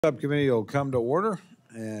Subcommittee will come to order.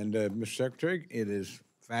 And Mr. Secretary, it is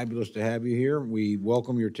fabulous to have you here. We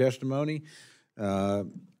welcome your testimony,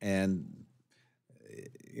 and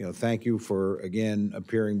thank you for again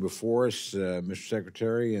appearing before us, Mr.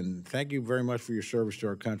 Secretary, and thank you very much for your service to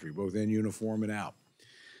our country, both in uniform and out.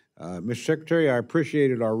 Mr. Secretary, I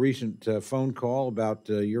appreciated our recent phone call about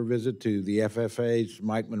your visit to the FFA's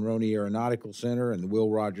Mike Monroney Aeronautical Center and the Will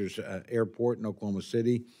Rogers Airport in Oklahoma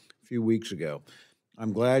City a few weeks ago.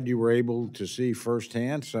 I'm glad you were able to see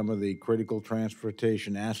firsthand some of the critical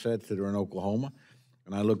transportation assets that are in Oklahoma,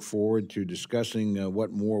 and I look forward to discussing what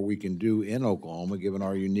more we can do in Oklahoma, given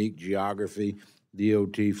our unique geography,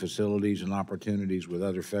 DOT facilities, and opportunities with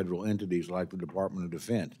other federal entities like the Department of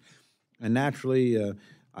Defense. And naturally,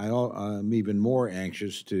 I'm even more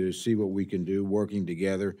anxious to see what we can do working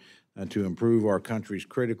together to improve our country's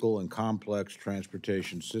critical and complex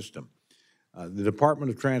transportation system. The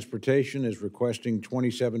Department of Transportation is requesting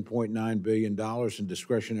 $27.9 billion in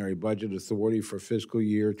discretionary budget authority for fiscal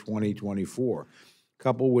year 2024.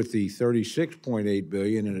 Coupled with the $36.8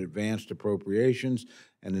 billion in advanced appropriations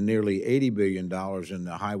and the nearly $80 billion in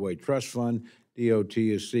the Highway Trust Fund, DOT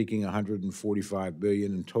is seeking $145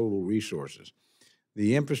 billion in total resources.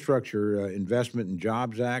 The Infrastructure Investment and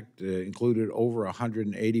Jobs Act included over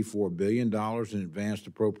 $184 billion in advanced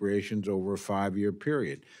appropriations over a 5-year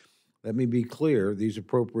period. Let me be clear, these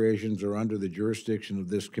appropriations are under the jurisdiction of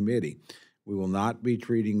this committee. We will not be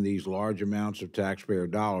treating these large amounts of taxpayer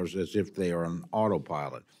dollars as if they are on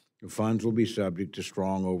autopilot. The funds will be subject to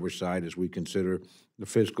strong oversight as we consider the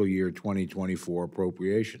fiscal year 2024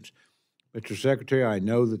 appropriations. Mr. Secretary, I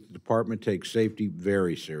know that the Department takes safety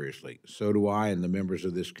very seriously. So do I and the members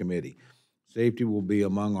of this committee. Safety will be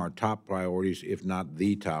among our top priorities, if not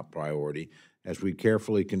the top priority, as we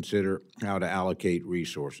carefully consider how to allocate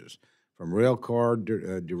resources. From rail car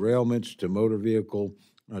derailments to motor vehicle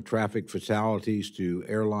traffic fatalities to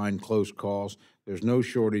airline close calls, there's no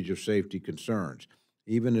shortage of safety concerns.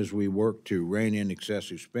 Even as we work to rein in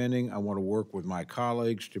excessive spending, I want to work with my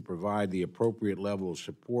colleagues to provide the appropriate level of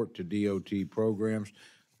support to DOT programs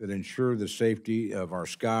that ensure the safety of our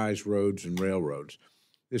skies, roads, and railroads.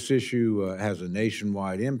 This issue has a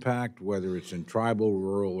nationwide impact, whether it's in tribal,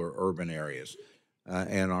 rural, or urban areas,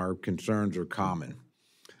 and our concerns are common.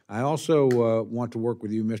 I also want to work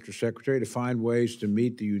with you, Mr. Secretary, to find ways to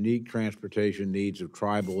meet the unique transportation needs of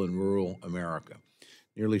tribal and rural America.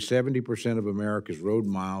 Nearly 70% of America's road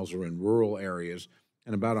miles are in rural areas,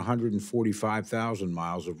 and about 145,000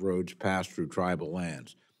 miles of roads pass through tribal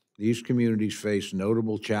lands. These communities face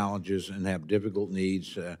notable challenges and have difficult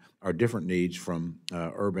needs, or different needs from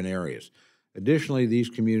urban areas. Additionally, these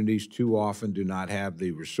communities too often do not have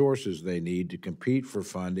the resources they need to compete for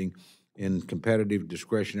funding in competitive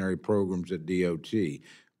discretionary programs at DOT,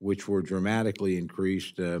 which were dramatically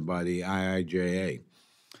increased by the IIJA.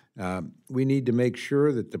 We need to make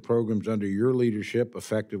sure that the programs under your leadership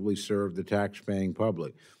effectively serve the taxpaying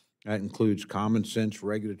public. That includes common sense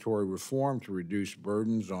regulatory reform to reduce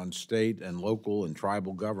burdens on state and local and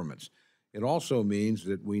tribal governments. It also means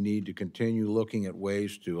that we need to continue looking at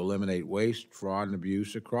ways to eliminate waste, fraud, and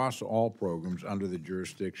abuse across all programs under the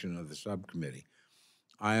jurisdiction of the subcommittee.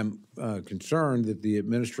 I am concerned that the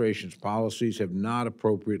administration's policies have not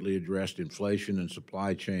appropriately addressed inflation and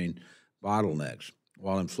supply chain bottlenecks.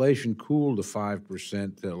 While inflation cooled to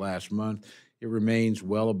 5% last month, it remains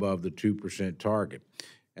well above the 2% target.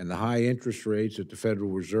 And the high interest rates that the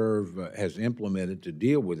Federal Reserve has implemented to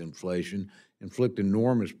deal with inflation inflict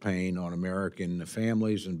enormous pain on American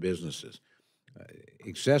families and businesses.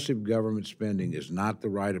 Excessive government spending is not the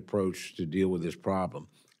right approach to deal with this problem,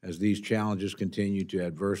 as these challenges continue to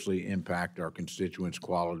adversely impact our constituents'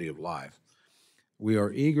 quality of life. We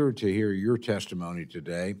are eager to hear your testimony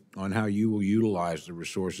today on how you will utilize the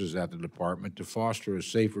resources at the Department to foster a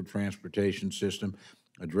safer transportation system,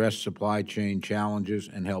 address supply chain challenges,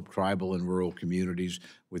 and help tribal and rural communities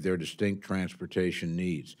with their distinct transportation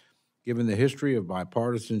needs. Given the history of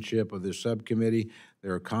bipartisanship of this subcommittee,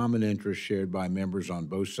 there are common interests shared by members on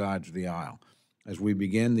both sides of the aisle. As we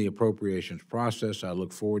begin the appropriations process, I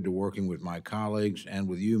look forward to working with my colleagues and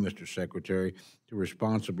with you, Mr. Secretary, to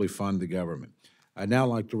responsibly fund the government. I'd now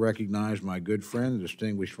like to recognize my good friend, the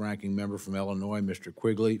distinguished ranking member from Illinois, Mr.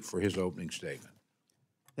 Quigley, for his opening statement.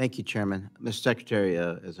 Thank you, Chairman. Mr. Secretary,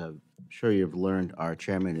 as I'm sure you've learned, our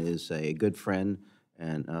chairman is a good friend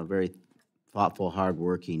and a very thoughtful,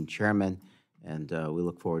 hardworking chairman, and we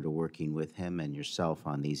look forward to working with him and yourself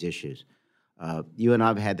on these issues. You and I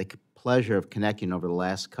have had the pleasure of connecting over the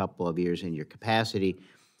last couple of years in your capacity.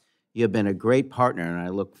 You have been a great partner, and I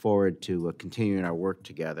look forward to continuing our work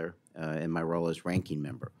together in my role as ranking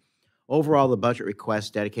member. Overall, the budget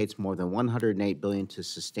request dedicates more than $108 billion to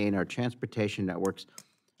sustain our transportation networks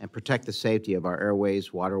and protect the safety of our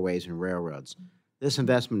airways, waterways, and railroads. This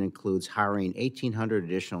investment includes hiring 1,800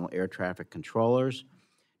 additional air traffic controllers,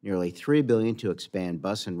 nearly $3 billion to expand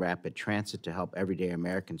bus and rapid transit to help everyday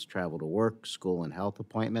Americans travel to work, school, and health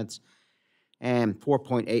appointments, and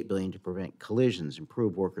 $4.8 billion to prevent collisions,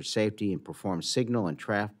 improve worker safety, and perform signal and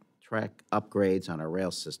track upgrades on our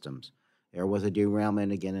rail systems. There was a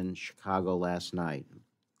derailment again in Chicago last night,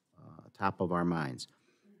 top of our minds.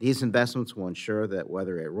 These investments will ensure that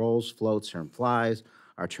whether it rolls, floats, or flies,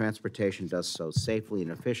 our transportation does so safely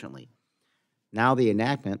and efficiently. Now the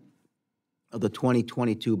enactment of the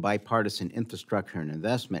 2022 Bipartisan Infrastructure and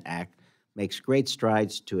Investment Act makes great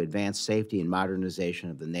strides to advance safety and modernization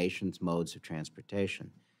of the nation's modes of transportation.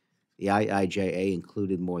 The IIJA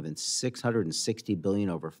included more than $660 billion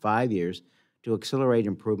over 5 years to accelerate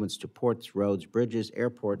improvements to ports, roads, bridges,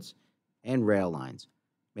 airports, and rail lines,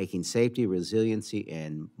 making safety, resiliency,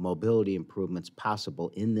 and mobility improvements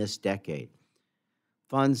possible in this decade.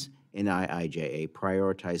 Funds in IIJA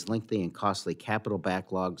prioritize lengthy and costly capital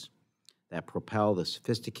backlogs that propel the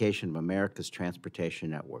sophistication of America's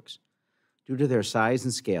transportation networks. Due to their size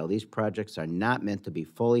and scale, these projects are not meant to be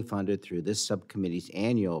fully funded through this subcommittee's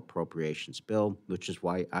annual appropriations bill, which is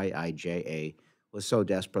why IIJA was so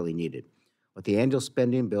desperately needed. What the annual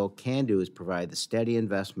spending bill can do is provide the steady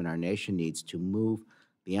investment our nation needs to move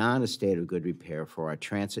beyond a state of good repair for our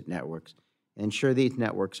transit networks and ensure these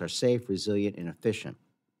networks are safe, resilient, and efficient.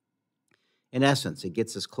 In essence, it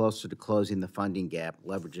gets us closer to closing the funding gap,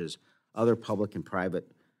 leverages other public and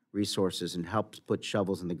private resources, and helps put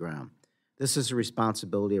shovels in the ground. This is a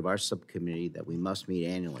responsibility of our subcommittee that we must meet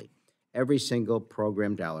annually. Every single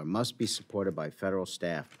program dollar must be supported by federal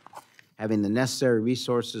staff. Having the necessary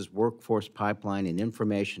resources, workforce pipeline, and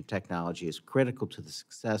information technology is critical to the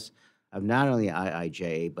success of not only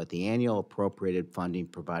IIJA, but the annual appropriated funding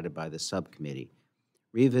provided by the subcommittee.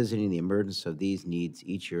 Revisiting the emergence of these needs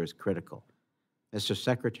each year is critical. Mr.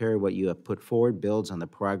 Secretary, what you have put forward builds on the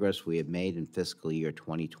progress we have made in fiscal year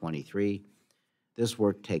 2023. This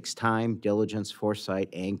work takes time, diligence, foresight,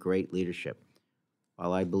 and great leadership.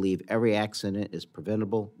 While I believe every accident is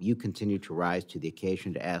preventable, you continue to rise to the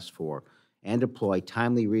occasion to ask for and deploy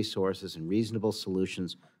timely resources and reasonable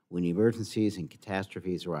solutions when emergencies and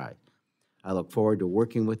catastrophes arise. I look forward to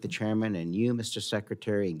working with the Chairman and you, Mr.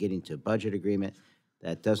 Secretary, in getting to a budget agreement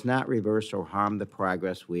that does not reverse or harm the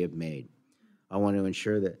progress we have made. I want to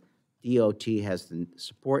ensure that DOT has the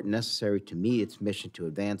support necessary to meet its mission to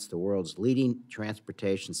advance the world's leading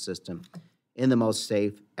transportation system in the most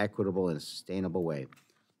safe, equitable, and sustainable way.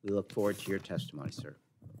 We look forward to your testimony, sir.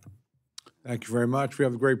 Thank you very much. We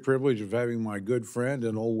have the great privilege of having my good friend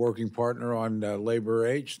and old working partner on Labor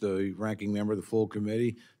H, the ranking member of the full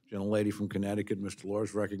committee, gentlelady from Connecticut, Ms.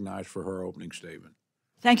 Dolores, recognized for her opening statement.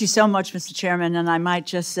 Thank you so much, Mr. Chairman, and I might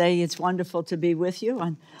just say it's wonderful to be with you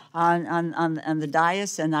on the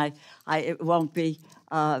dais, and it won't be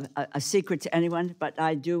a secret to anyone, but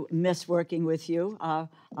I do miss working with you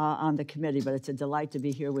on the committee, but it's a delight to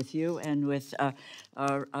be here with you and with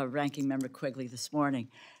our Ranking Member Quigley this morning.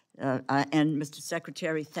 And Mr.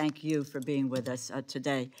 Secretary, thank you for being with us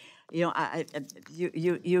today. You know,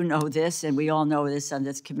 you know this, and we all know this on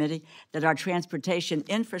this committee, that our transportation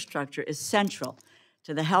infrastructure is central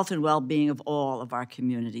to the health and well-being of all of our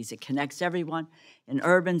communities. It connects everyone in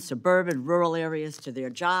urban, suburban, rural areas to their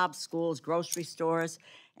jobs, schools, grocery stores,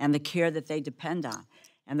 and the care that they depend on.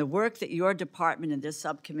 And the work that your department and this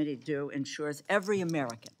subcommittee do ensures every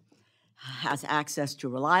American has access to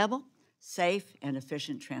reliable, safe, and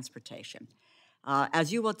efficient transportation.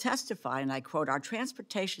 As you will testify, and I quote, our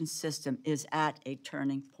transportation system is at a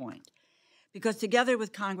turning point. Because together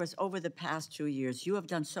with Congress over the past 2 years, you have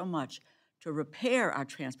done so much to repair our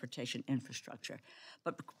transportation infrastructure,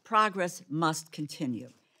 but progress must continue.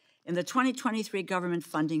 In the 2023 government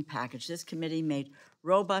funding package, this committee made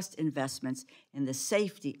robust investments in the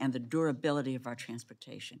safety and the durability of our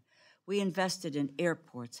transportation. We invested in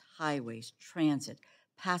airports, highways, transit,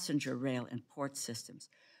 passenger rail, and port systems.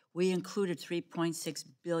 We included $3.6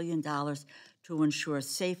 billion to ensure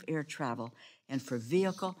safe air travel and for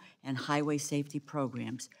vehicle and highway safety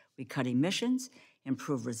programs. We cut emissions,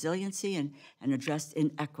 improve resiliency, and address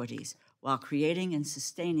inequities while creating and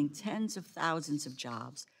sustaining tens of thousands of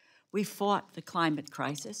jobs. We fought the climate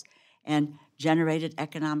crisis and generated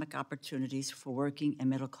economic opportunities for working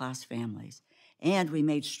and middle-class families. And we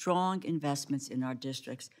made strong investments in our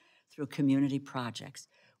districts through community projects.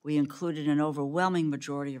 We included an overwhelming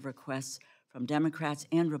majority of requests from Democrats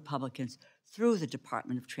and Republicans through the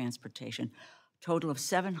Department of Transportation total of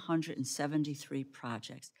 773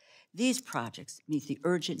 projects. These projects meet the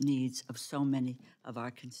urgent needs of so many of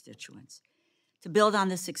our constituents. To build on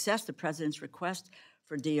this success, the President's request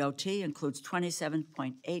for DOT includes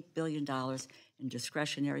 $27.8 billion in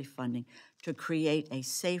discretionary funding to create a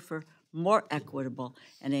safer, more equitable,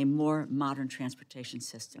 and a more modern transportation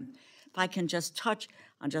system. If I can just touch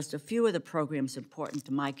on just a few of the programs important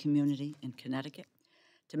to my community in Connecticut.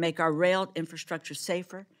 To make our rail infrastructure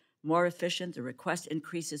safer, more efficient, the request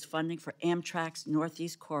increases funding for Amtrak's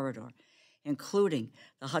Northeast Corridor, including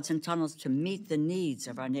the Hudson Tunnels to meet the needs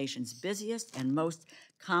of our nation's busiest and most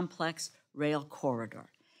complex rail corridor.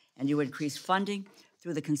 And you increase funding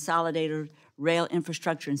through the Consolidated Rail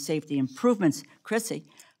Infrastructure and Safety Improvements, CRISI,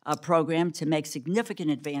 program to make significant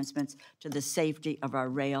advancements to the safety of our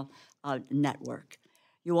rail network.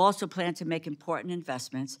 You also plan to make important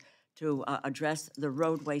investments to address the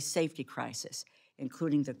roadway safety crisis,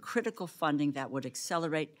 including the critical funding that would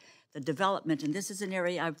accelerate the development, and this is an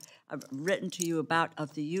area I've written to you about,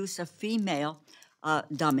 of the use of female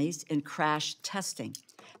dummies in crash testing.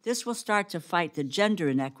 This will start to fight the gender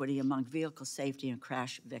inequity among vehicle safety and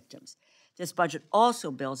crash victims. This budget also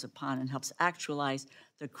builds upon and helps actualize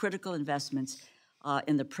the critical investments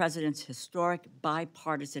in the President's historic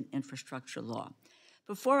bipartisan infrastructure law.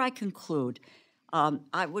 Before I conclude,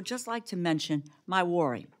 I would just like to mention my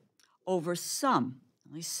worry over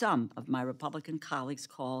only some of my Republican colleagues'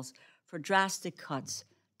 calls for drastic cuts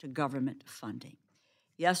to government funding.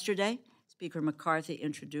 Yesterday, Speaker McCarthy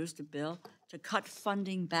introduced a bill to cut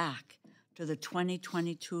funding back to the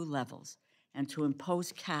 2022 levels and to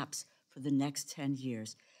impose caps for the next 10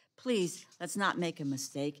 years. Please, let's not make a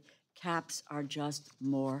mistake. Caps are just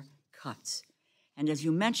more cuts. And as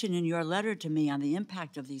you mentioned in your letter to me on the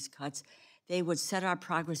impact of these cuts, they would set our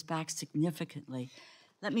progress back significantly.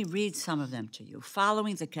 Let me read some of them to you.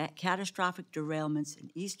 Following the catastrophic derailments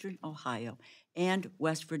in eastern Ohio and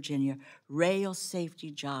West Virginia, rail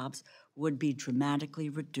safety jobs would be dramatically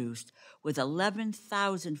reduced, with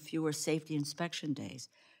 11,000 fewer safety inspection days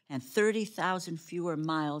and 30,000 fewer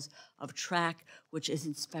miles of track which is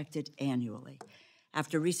inspected annually.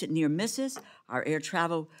 After recent near misses, our air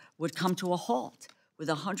travel would come to a halt, with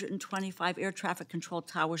 125 air traffic control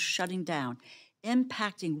towers shutting down,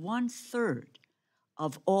 impacting 1/3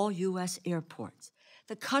 of all U.S. airports.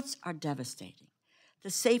 The cuts are devastating. The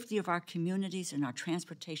safety of our communities and our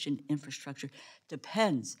transportation infrastructure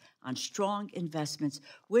depends on strong investments,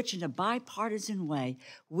 which in a bipartisan way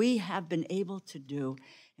we have been able to do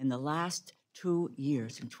in the last 2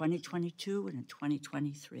 years, in 2022 and in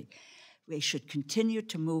 2023. We should continue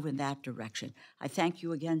to move in that direction. I thank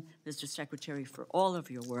you again, Mr. Secretary, for all of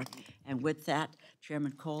your work. And with that,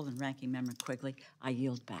 Chairman Cole and Ranking Member Quigley, I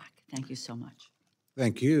yield back. Thank you so much.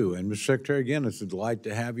 Thank you. And Mr. Secretary, again, it's a delight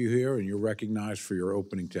to have you here, and you're recognized for your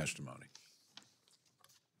opening testimony.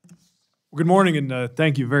 Well, good morning, and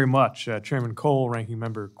thank you very much, Chairman Cole, Ranking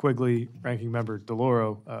Member Quigley, Ranking Member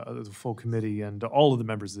DeLauro, the full committee, and all of the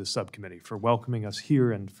members of this subcommittee for welcoming us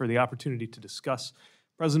here and for the opportunity to discuss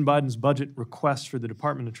President Biden's budget request for the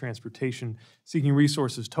Department of Transportation, seeking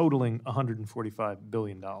resources totaling $145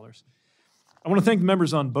 billion. I want to thank the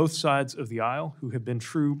members on both sides of the aisle who have been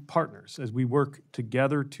true partners as we work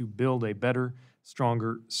together to build a better,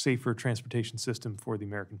 stronger, safer transportation system for the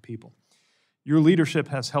American people. Your leadership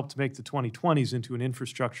has helped to make the 2020s into an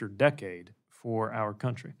infrastructure decade for our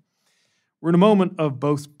country. We're in a moment of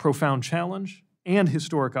both profound challenge and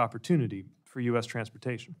historic opportunity for U.S.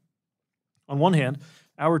 transportation. On one hand,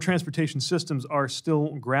 our transportation systems are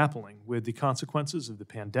still grappling with the consequences of the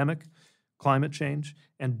pandemic, climate change,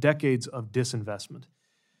 and decades of disinvestment.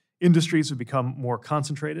 Industries have become more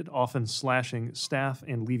concentrated, often slashing staff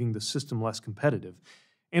and leaving the system less competitive.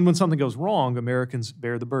 And when something goes wrong, Americans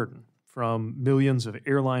bear the burden, from millions of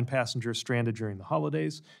airline passengers stranded during the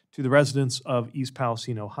holidays to the residents of East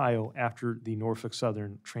Palestine, Ohio, after the Norfolk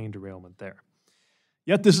Southern train derailment there.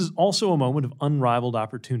 Yet this is also a moment of unrivaled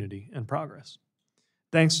opportunity and progress.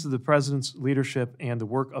 Thanks to the President's leadership and the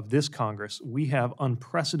work of this Congress, we have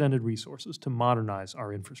unprecedented resources to modernize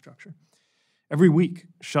our infrastructure. Every week,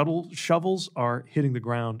 shovels are hitting the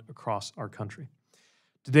ground across our country.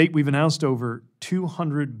 To date, we've announced over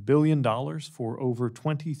 $200 billion for over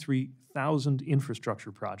 23,000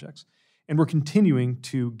 infrastructure projects, and we're continuing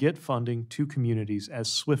to get funding to communities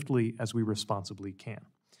as swiftly as we responsibly can.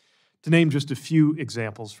 To name just a few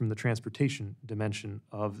examples from the transportation dimension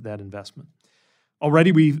of that investment.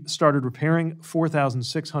 Already, we've started repairing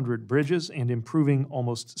 4,600 bridges and improving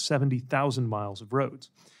almost 70,000 miles of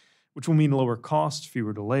roads, which will mean lower costs,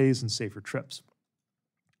 fewer delays, and safer trips.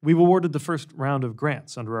 We've awarded the first round of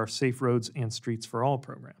grants under our Safe Roads and Streets for All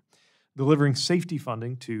program. delivering safety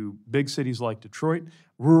funding to big cities like Detroit,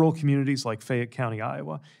 rural communities like Fayette County,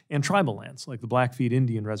 Iowa, and tribal lands like the Blackfeet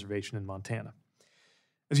Indian Reservation in Montana.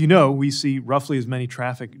 As you know, we see roughly as many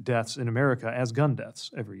traffic deaths in America as gun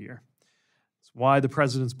deaths every year. That's why the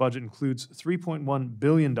President's budget includes $3.1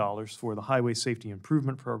 billion for the Highway Safety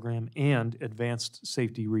Improvement Program and advanced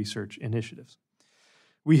safety research initiatives.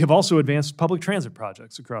 We have also advanced public transit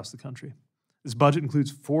projects across the country. This budget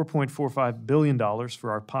includes $4.45 billion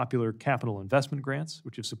for our popular capital investment grants,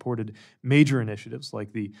 which have supported major initiatives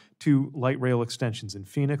like the 2 light rail extensions in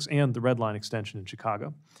Phoenix and the Red Line extension in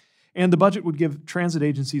Chicago. And the budget would give transit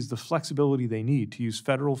agencies the flexibility they need to use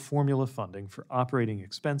federal formula funding for operating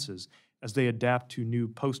expenses as they adapt to new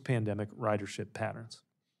post-pandemic ridership patterns.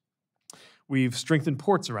 We've strengthened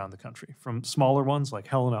ports around the country, from smaller ones like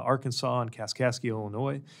Helena, Arkansas, and Kaskaskia,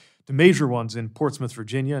 Illinois, to major ones in Portsmouth,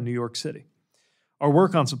 Virginia, and New York City. Our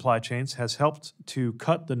work on supply chains has helped to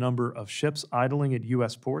cut the number of ships idling at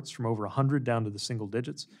U.S. ports from over 100 down to the single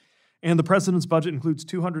digits. And the President's budget includes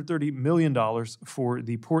 $230 million for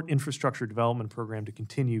the Port Infrastructure Development Program to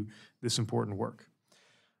continue this important work.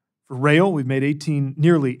 For rail, we've made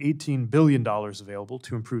nearly $18 billion available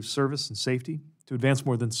to improve service and safety, to advance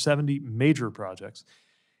more than 70 major projects,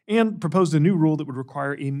 and proposed a new rule that would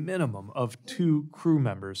require a minimum of 2 crew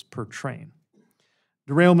members per train.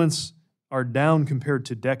 Derailments are down compared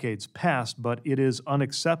to decades past, but it is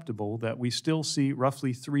unacceptable that we still see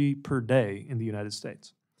roughly 3 per day in the United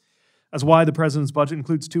States. That's why the President's budget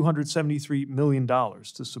includes $273 million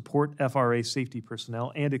to support FRA safety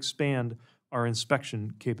personnel and expand our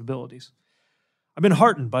inspection capabilities. I've been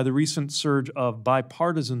heartened by the recent surge of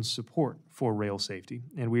bipartisan support for rail safety,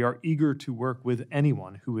 and we are eager to work with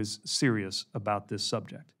anyone who is serious about this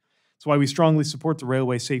subject. That's why we strongly support the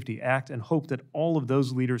Railway Safety Act and hope that all of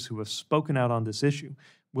those leaders who have spoken out on this issue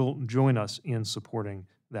will join us in supporting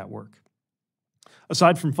that work.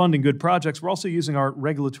 Aside from funding good projects, we're also using our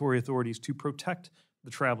regulatory authorities to protect the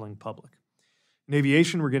traveling public. In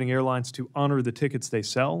aviation, we're getting airlines to honor the tickets they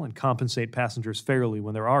sell and compensate passengers fairly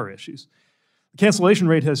when there are issues. The cancellation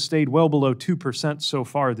rate has stayed well below 2% so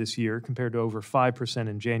far this year, compared to over 5%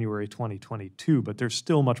 in January 2022, but there's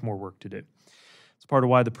still much more work to do. It's part of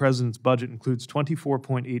why the President's budget includes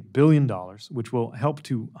 $24.8 billion, which will help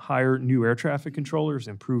to hire new air traffic controllers,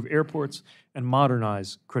 improve airports, and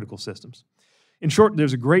modernize critical systems. In short,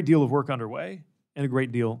 there's a great deal of work underway and a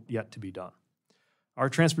great deal yet to be done. Our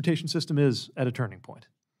transportation system is at a turning point.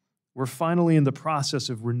 We're finally in the process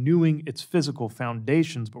of renewing its physical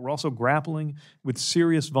foundations, but we're also grappling with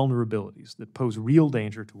serious vulnerabilities that pose real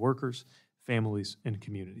danger to workers, families, and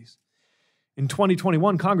communities. In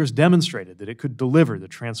 2021, Congress demonstrated that it could deliver the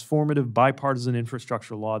transformative bipartisan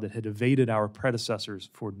infrastructure law that had evaded our predecessors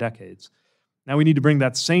for decades. Now we need to bring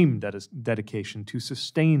that same dedication to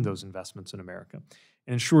sustain those investments in America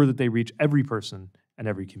and ensure that they reach every person and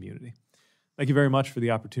every community. Thank you very much for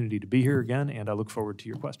the opportunity to be here again, and I look forward to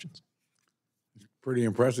your questions. Pretty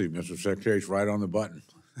impressive, Mr. Secretary. It's right on the button.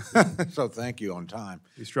 So thank you on time.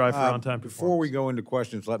 We strive for on-time performance. Before we go into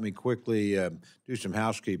questions, let me quickly do some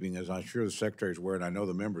housekeeping. As I'm sure the Secretary is aware, and I know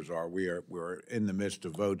the members are, we're in the midst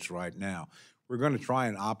of votes right now. We're going to try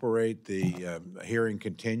and operate the hearing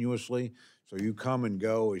continuously, so you come and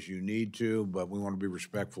go as you need to, but we want to be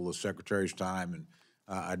respectful of the Secretary's time, and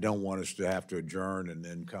I don't want us to have to adjourn and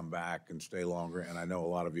then come back and stay longer. And I know a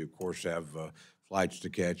lot of you, of course, have flights to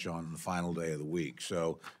catch on the final day of the week.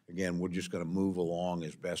 So, again, we're just going to move along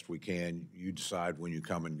as best we can. You decide when you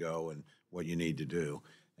come and go and what you need to do.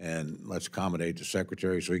 And let's accommodate the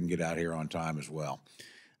Secretary so he can get out here on time as well.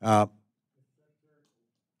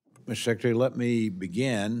 Mr. Secretary, let me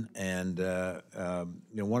begin. And,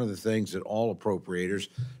 one of the things that all appropriators,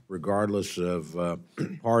 regardless of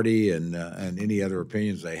party and any other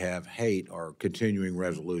opinions they have, hate are continuing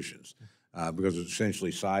resolutions. Because it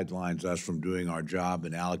essentially sidelines us from doing our job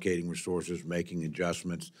and allocating resources, making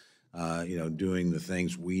adjustments, doing the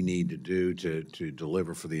things we need to do to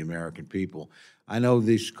deliver for the American people. I know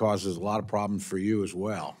this causes a lot of problems for you as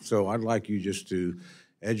well. So I'd like you just to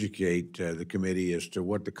educate the committee as to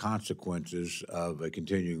what the consequences of a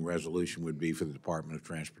continuing resolution would be for the Department of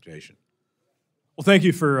Transportation. Well, thank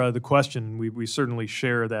you for the question. We certainly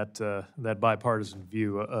share that bipartisan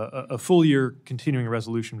view. A full year continuing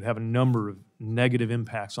resolution would have a number of negative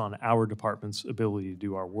impacts on our department's ability to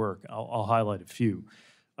do our work. I'll highlight a few.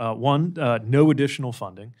 One, no additional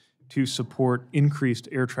funding to support increased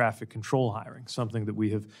air traffic control hiring, something that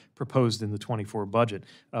we have proposed in the '24 budget,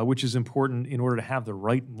 which is important in order to have the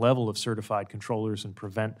right level of certified controllers and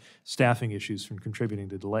prevent staffing issues from contributing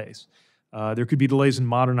to delays. There could be delays in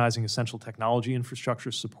modernizing essential technology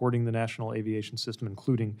infrastructure supporting the national aviation system,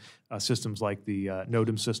 including systems like the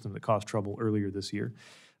NOTAM system that caused trouble earlier this year.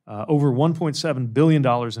 Over $1.7 billion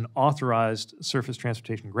in authorized surface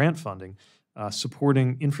transportation grant funding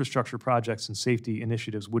supporting infrastructure projects and safety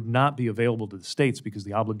initiatives would not be available to the states because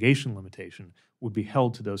the obligation limitation would be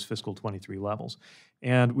held to those fiscal 23 levels.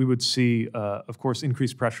 And we would see, of course,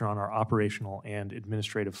 increased pressure on our operational and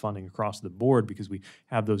administrative funding across the board because we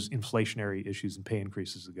have those inflationary issues and pay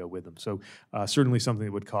increases that go with them. So certainly something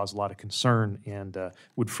that would cause a lot of concern and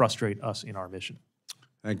would frustrate us in our mission.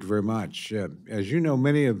 Thank you very much. As you know,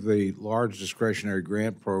 many of the large discretionary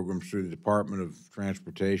grant programs through the Department of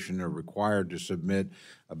Transportation are required to submit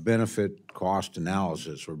a benefit cost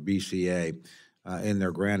analysis, or BCA, in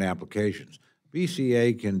their grant applications.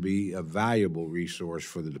 BCA can be a valuable resource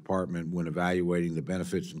for the department when evaluating the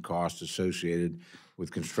benefits and costs associated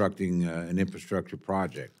with constructing an infrastructure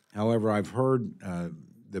project. However, I've heard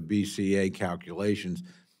the BCA calculations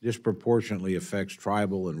disproportionately affects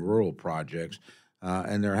tribal and rural projects,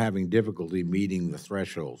 and they're having difficulty meeting the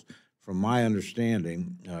thresholds. From my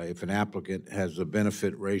understanding, if an applicant has a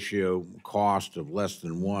benefit ratio cost of less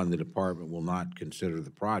than 1, the department will not consider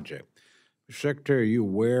the project. Mr. Secretary, are you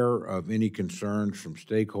aware of any concerns from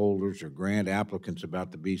stakeholders or grant applicants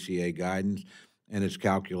about the BCA guidance and its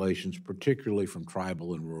calculations, particularly from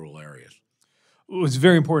tribal and rural areas? Well, it's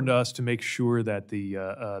very important to us to make sure that the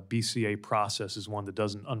BCA process is one that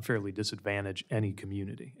doesn't unfairly disadvantage any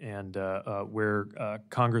community. And where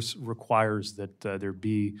Congress requires that there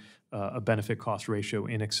be a benefit cost ratio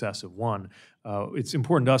in excess of 1, it's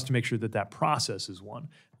important to us to make sure that that process is one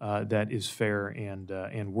that is fair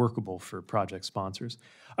and workable for project sponsors.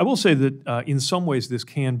 I will say that in some ways this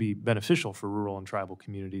can be beneficial for rural and tribal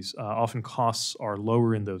communities. Often costs are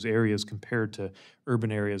lower in those areas compared to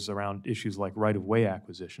urban areas around issues like right-of-way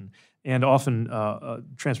acquisition. And often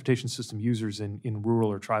transportation system users in rural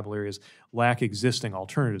or tribal areas lack existing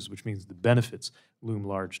alternatives, which means the benefits loom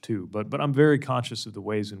large too. But I'm very conscious of the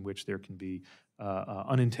ways in which there can be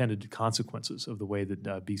unintended consequences of the way that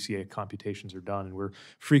BCA computations are done, and we're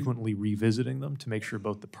frequently revisiting them to make sure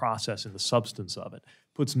both the process and the substance of it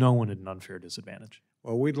puts no one at an unfair disadvantage.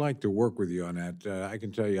 Well, we'd like to work with you on that. I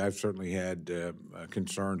can tell you I've certainly had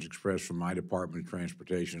concerns expressed from my Department of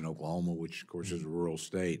Transportation in Oklahoma, which, of course, is a rural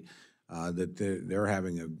state, that they're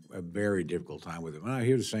having a very difficult time with it. And I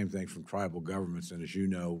hear the same things from tribal governments, and as you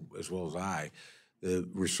know as well as I, the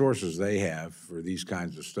resources they have for these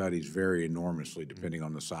kinds of studies vary enormously depending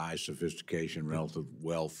on the size, sophistication, relative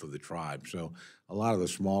wealth of the tribe. So a lot of the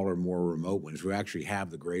smaller, more remote ones who actually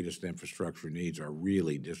have the greatest infrastructure needs are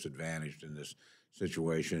really disadvantaged in this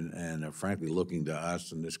situation and are frankly looking to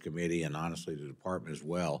us and this committee and honestly the department as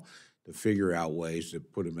well to figure out ways to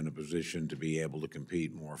put them in a position to be able to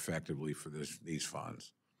compete more effectively for these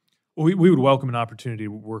funds. Well, we would welcome an opportunity to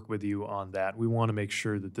work with you on that. We want to make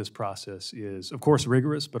sure that this process is, of course,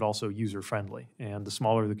 rigorous, but also user-friendly. And the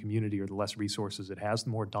smaller the community or the less resources it has,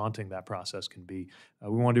 the more daunting that process can be.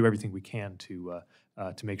 We want to do everything we can to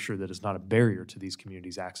make sure that it's not a barrier to these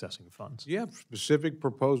communities accessing funds. Do you have specific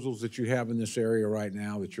proposals that you have in this area right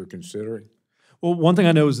now that you're considering? Well, one thing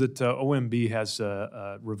I know is that OMB has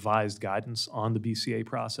revised guidance on the BCA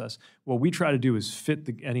process. What we try to do is fit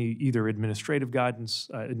any either administrative guidance,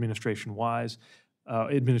 administration-wide,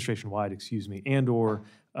 and or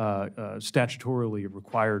statutorily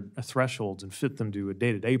required thresholds and fit them to a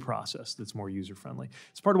day-to-day process that's more user-friendly.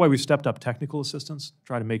 It's part of why we've stepped up technical assistance,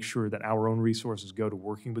 try to make sure that our own resources go to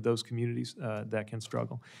working with those communities that can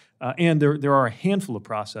struggle. And there are a handful of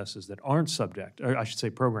processes that aren't subject, or I should say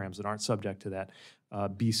programs that aren't subject to that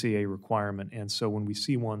BCA requirement. And so when we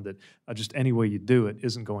see one that just any way you do it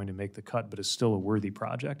isn't going to make the cut but is still a worthy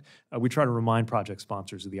project, we try to remind project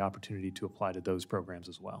sponsors of the opportunity to apply to those programs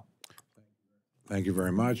as well. Thank you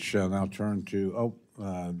very much. I'll now turn to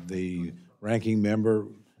the ranking member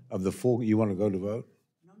of the full. You want to go to vote?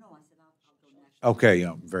 No, I said I'll go next. Okay,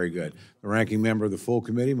 yeah, very good. The ranking member of the full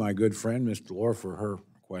committee, my good friend, Ms. Delore, for her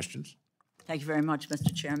questions. Thank you very much,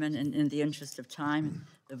 Mr. Chairman. In the interest of time and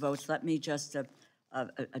the votes, let me just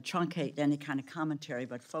truncate any kind of commentary,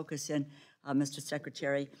 but focus in, Mr.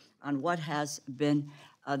 Secretary, on what has been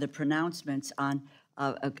the pronouncements on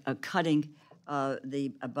cutting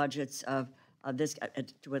the budgets of this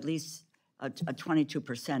to at least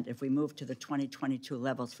 22% if we move to the 2022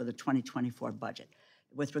 levels for the 2024 budget.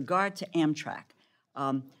 With regard to Amtrak,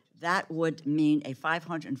 that would mean a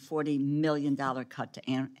 $540 million cut to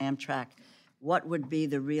Amtrak. What would be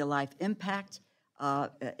the real-life impact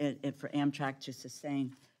for Amtrak to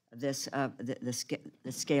sustain this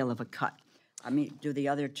the scale of a cut? I mean, do the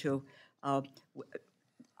other two.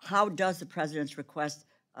 how does the president's request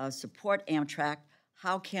support Amtrak?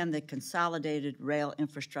 How can the Consolidated Rail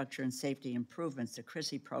Infrastructure and Safety Improvements, the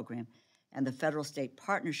CRISI program, and the federal-state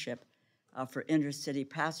partnership for intercity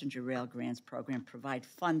passenger rail grants program provide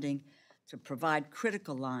funding to provide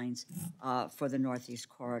critical lines for the Northeast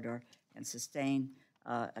Corridor and sustain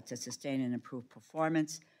and improve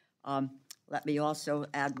performance? Let me also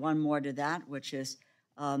add one more to that, which is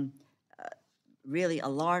really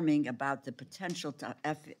alarming about the potential to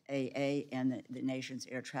FAA and the nation's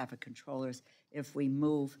air traffic controllers if we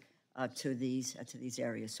move to these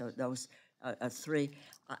areas. So those three.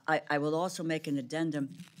 I will also make an addendum.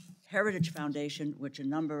 Heritage Foundation, which a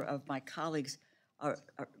number of my colleagues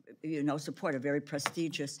support, a very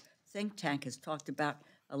prestigious think tank, has talked about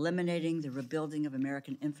eliminating the rebuilding of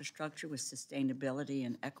American infrastructure with sustainability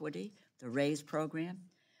and equity, the RAISE program,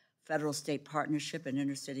 federal-state partnership and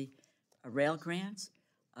intercity rail grants,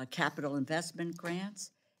 capital investment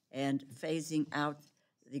grants, and phasing out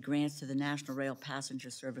the grants to the National Rail Passenger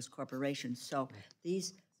Service Corporation. So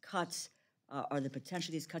these cuts, or the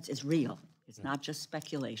potential of these cuts, is real. It's not just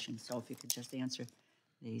speculation. So if you could just answer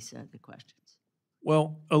these the questions.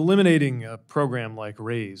 Well, eliminating a program like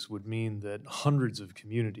RAISE would mean that hundreds of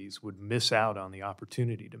communities would miss out on the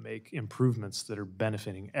opportunity to make improvements that are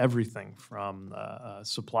benefiting everything from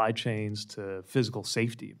supply chains to physical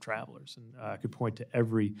safety of travelers. And I could point to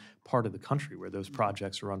every part of the country where those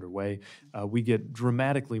projects are underway. We get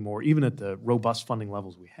dramatically more, even at the robust funding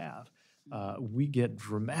levels we have, we get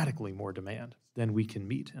dramatically more demand than we can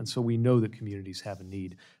meet. And so we know that communities have a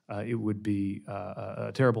need. It would be a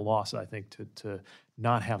terrible loss, I think, to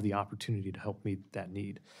not have the opportunity to help meet that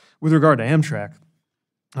need. With regard to Amtrak,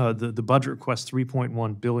 the budget requests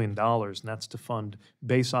 $3.1 billion, and that's to fund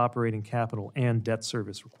base operating capital and debt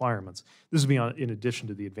service requirements. This would be in addition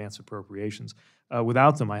to the advance appropriations.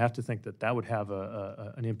 Without them, I have to think that would have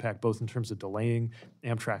an impact both in terms of delaying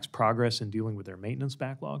Amtrak's progress in dealing with their maintenance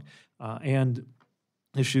backlog and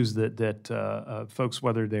issues that folks,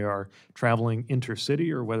 whether they are traveling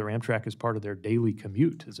intercity or whether Amtrak is part of their daily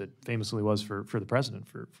commute, as it famously was for the president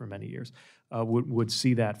for many years, would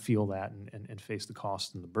see that, feel that, and face the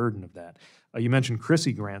cost and the burden of that. You mentioned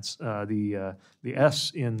CRISI grants. The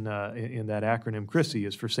S in that acronym CRISI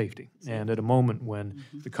is for safety. And at a moment when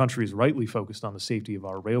the country is rightly focused on the safety of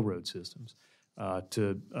our railroad systems,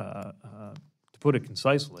 to put it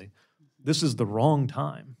concisely, this is the wrong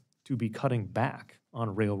time to be cutting back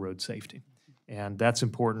on railroad safety. And that's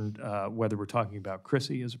important whether we're talking about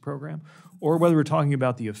CRISI as a program or whether we're talking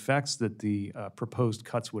about the effects that the proposed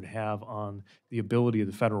cuts would have on the ability of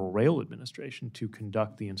the Federal Rail Administration to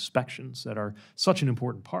conduct the inspections that are such an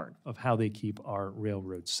important part of how they keep our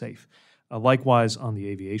railroads safe. Likewise, on the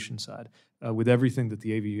aviation side, with everything that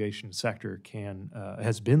the aviation sector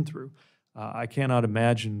has been through, I cannot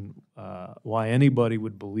imagine why anybody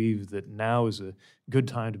would believe that now is a good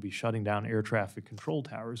time to be shutting down air traffic control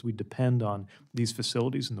towers. We depend on these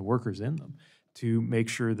facilities and the workers in them to make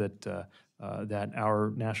sure that that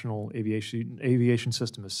our national aviation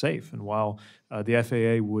system is safe. And while the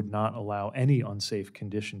FAA would not allow any unsafe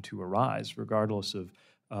condition to arise, regardless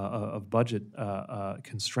of budget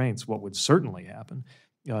constraints, what would certainly happen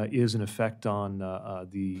is an effect on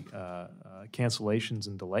the cancellations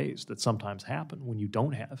and delays that sometimes happen when you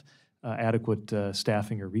don't have adequate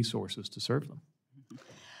staffing or resources to serve them.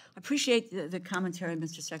 I appreciate the commentary,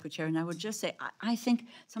 Mr. Secretary, and I would just say I think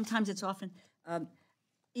sometimes it's often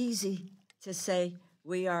easy to say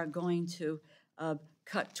we are going to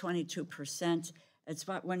cut 22%. It's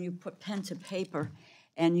about when you put pen to paper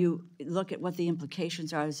and you look at what the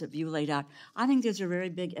implications are as you laid out. I think there's a very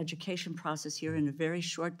big education process here in a very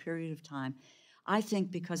short period of time. I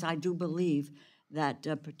think because I do believe that,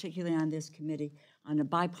 particularly on this committee, on a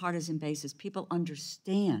bipartisan basis, people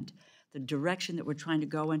understand the direction that we're trying to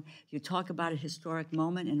go in. You talk about a historic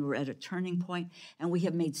moment, and we're at a turning point, and we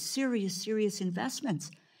have made serious, serious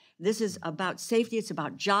investments. This is about safety. It's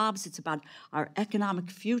about jobs. It's about our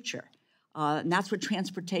economic future, and that's what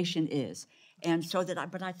transportation is. And so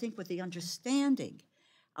but I think with the understanding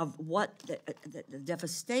of what the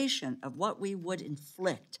devastation of what we would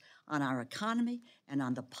inflict on our economy and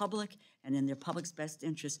on the public and in their public's best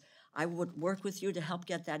interest, I would work with you to help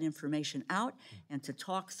get that information out and to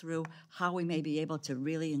talk through how we may be able to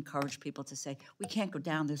really encourage people to say, we can't go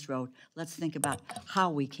down this road. Let's think about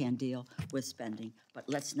how we can deal with spending, but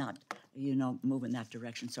let's not, move in that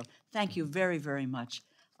direction. So thank you very, very much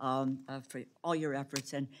for all your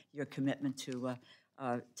efforts and your commitment to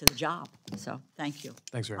the job. So thank you.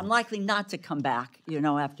 Thanks very much. I'm likely not to come back,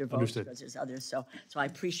 after votes. Understood. Because there's others. So I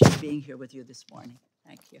appreciate being here with you this morning.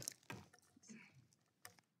 Thank you.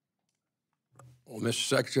 Well, Mr.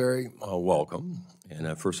 Secretary, welcome.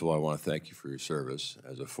 And first of all, I want to thank you for your service.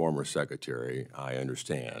 As a former secretary, I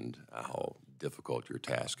understand how difficult your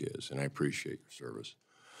task is, and I appreciate your service.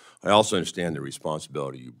 I also understand the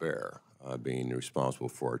responsibility you bear, being responsible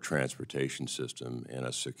for our transportation system and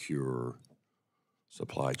a secure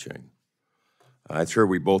supply chain. I'm sure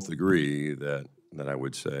we both agree that I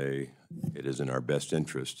would say it is in our best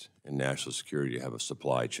interest in national security to have a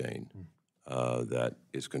supply chain that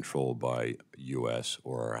is controlled by U.S.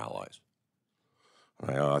 or our allies.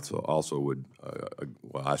 And I also would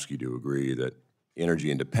ask you to agree that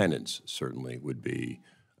energy independence certainly would be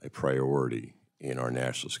a priority in our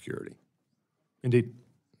national security. Indeed.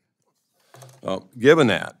 Given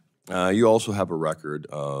that, you also have a record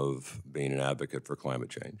of being an advocate for climate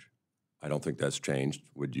change. I don't think that's changed.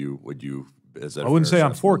 Would you? Is that I wouldn't a fair say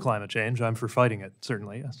I'm for assessment? climate change. I'm for fighting it,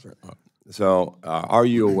 certainly, yes. So, are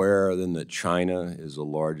you aware then that China is the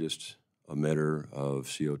largest emitter of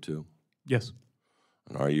CO2? Yes.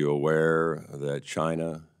 And are you aware that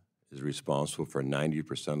China is responsible for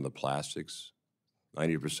 90% of the plastics?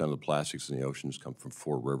 90% of the plastics in the oceans come from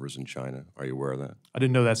 4 rivers in China. Are you aware of that? I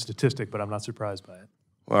didn't know that statistic, but I'm not surprised by it.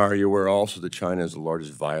 Well, are you aware also that China is the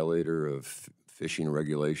largest violator of fishing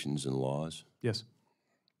regulations and laws? Yes.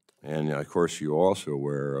 And, of course, you're also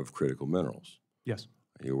aware of critical minerals. Yes.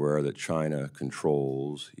 Are you aware that China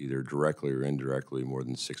controls, either directly or indirectly, more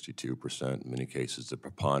than 62%, in many cases the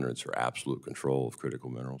preponderance or absolute control of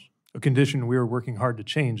critical minerals? A condition we are working hard to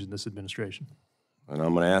change in this administration. And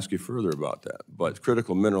I'm going to ask you further about that. But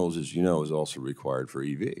critical minerals, as you know, is also required for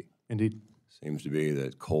EV. Indeed. Seems to be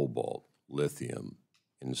that cobalt, lithium,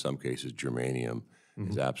 in some cases germanium,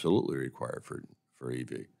 is absolutely required for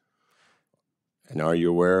EV. And are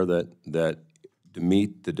you aware that to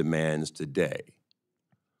meet the demands today,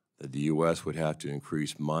 that the U.S. would have to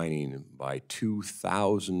increase mining by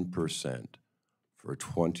 2,000% for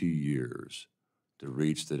 20 years to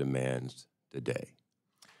reach the demands today?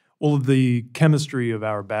 Well, the chemistry of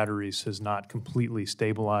our batteries has not completely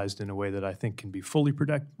stabilized in a way that I think can be fully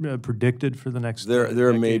predicted for the next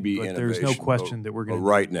There may decade, be but innovation. there's no question that we're going but to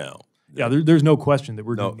right now. Yeah, there's no question that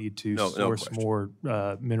we're going No, to need to no source question. more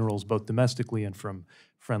minerals, both domestically and from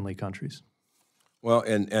friendly countries. Well,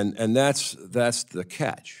 and that's the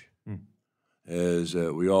catch, is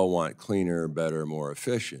we all want cleaner, better, more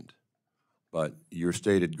efficient. But your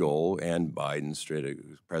stated goal and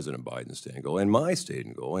President Biden's stated goal and my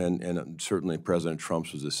stated goal, and certainly President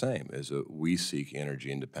Trump's was the same, is that we seek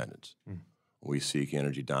energy independence. We seek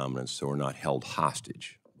energy dominance so we're not held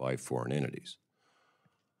hostage by foreign entities.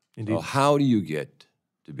 Indeed. So how do you get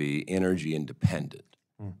to be energy independent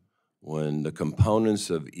when the components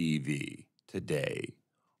of EV today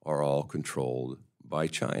are all controlled by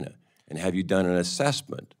China? And have you done an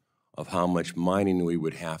assessment of how much mining we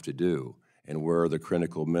would have to do and where the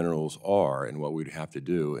critical minerals are and what we'd have to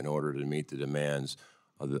do in order to meet the demands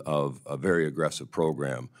of a very aggressive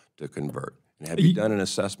program to convert? And have you done an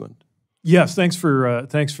assessment? Yes, thanks for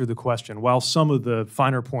the question. While some of the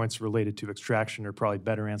finer points related to extraction are probably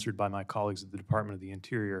better answered by my colleagues at the Department of the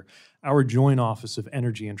Interior, our Joint Office of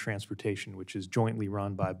Energy and Transportation, which is jointly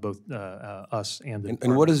run by both us and the Department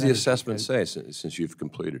And what does of the Energy, assessment say since you've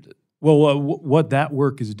completed it? Well, what that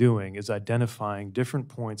work is doing is identifying different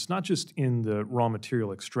points, not just in the raw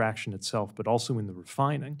material extraction itself, but also in the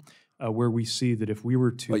refining, where we see that if we were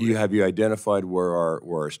to— But have you identified where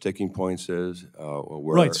our sticking points is?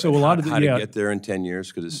 Right, so a lot of the— how to get there in 10 years?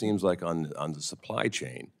 Because it seems like on the supply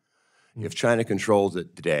chain, if China controls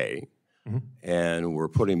it today, and we're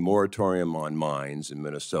putting moratorium on mines in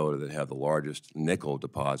Minnesota that have the largest nickel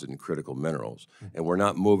deposit in critical minerals, and we're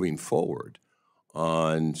not moving forward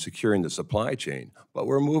on securing the supply chain, but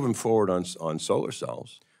we're moving forward on solar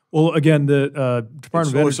cells. Well, again, the Department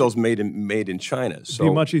of Solar Energy— cells made in China. It'd be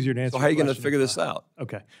much easier to answer. So how are you your going to question figure if this out?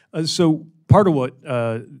 Okay. So part of what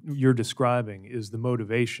you're describing is the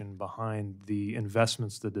motivation behind the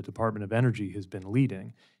investments that the Department of Energy has been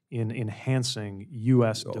leading in enhancing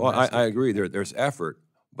U.S. Well, domestic— I agree. There's effort,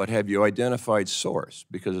 but have you identified source?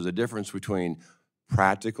 Because there's a difference between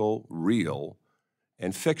practical, real,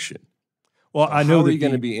 and fiction. Well, So I know how are that you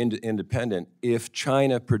going to be independent if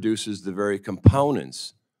China produces the very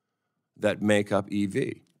components that make up EV?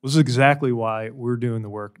 this is exactly why we're doing the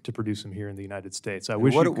work to produce them here in the United States. I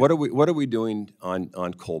wish What you are we doing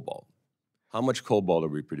on cobalt? How much cobalt are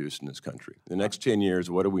we producing in this country? The next 10 years,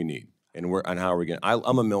 what do we need? And how are we going to?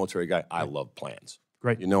 I'm a military guy. I love plans.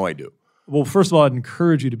 Great. You know I do. Well, first of all, I'd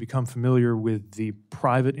encourage you to become familiar with the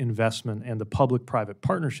private investment and the public-private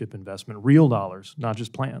partnership investment, real dollars, not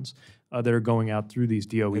just plans, that are going out through these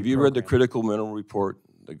DOE Have you read the programs. critical mineral report,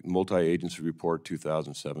 the multi-agency report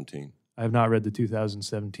 2017? I have not read the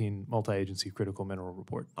 2017 Multi-Agency Critical Mineral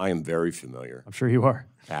Report. I am very familiar, I'm sure you are.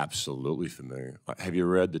 absolutely familiar. Have you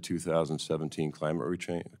read the 2017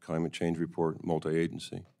 climate change report,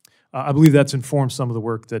 multi-agency? I believe that's informed some of the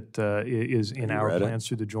work that is in you our read it? plans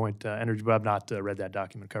through the Joint Energy, but I've not read that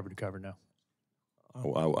document cover to cover, no.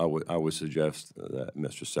 I would suggest that,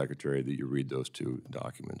 Mr. Secretary, that you read those two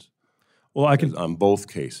documents. Well, I can, On both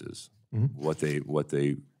cases, what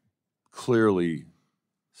they clearly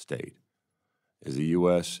state is the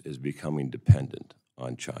U.S. is becoming dependent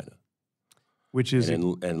on China. which is,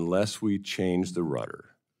 And unless we change the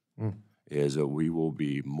rudder, is that we will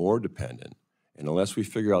be more dependent. And unless we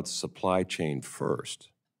figure out the supply chain first,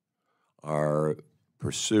 our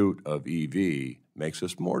pursuit of EV makes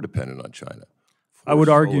us more dependent on China. I would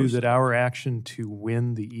For argue solar- that our action to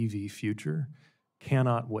win the EV future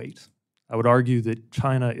cannot wait. I would argue that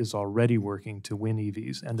China is already working to win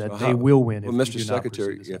EVs and that they will win if Well, we Mr. do not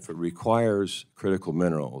Secretary, pursue this. if it requires critical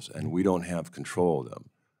minerals and we don't have control of them,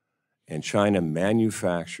 and China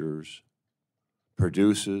manufactures,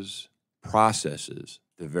 produces, processes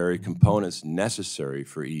the very components necessary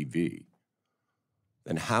for EV,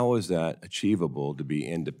 then how is that achievable to be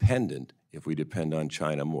independent if we depend on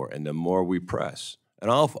China more? And the more we press, and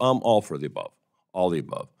I'm all for the above, all the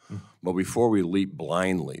above. But before we leap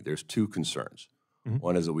blindly, there's two concerns.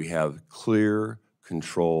 One is that we have clear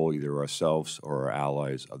control, either ourselves or our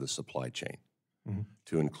allies, of the supply chain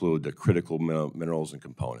to include the critical minerals and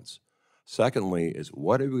components. Secondly is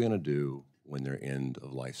what are we going to do when they're end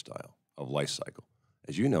of life cycle?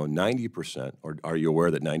 As you know, 90%, or are you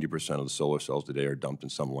aware that 90% of the solar cells today are dumped in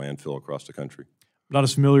some landfill across the country? I'm not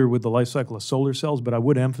as familiar with the life cycle of solar cells, but I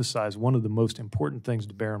would emphasize one of the most important things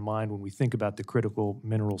to bear in mind when we think about the critical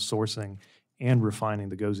mineral sourcing and refining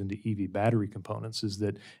that goes into EV battery components is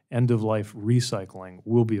that end-of-life recycling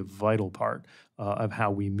will be a vital part of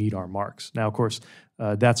how we meet our marks. Now, of course,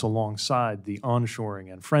 that's alongside the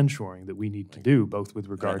onshoring and friendshoring that we need to do, both with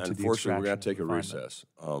regard to the extraction. Unfortunately, we're going to take a and refinement. recess,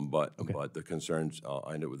 but the concerns, I'll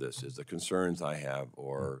end it with this, is the concerns I have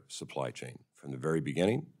are supply chain from the very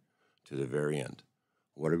beginning to the very end.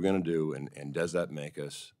 What are we going to do, and does that make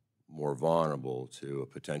us more vulnerable to a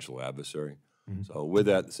potential adversary? So with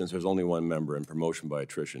that, since there's only one member and promotion by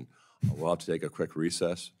attrition, we'll have to take a quick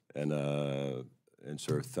recess, and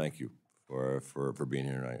sir, thank you for being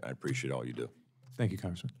here, and I appreciate all you do. Thank you,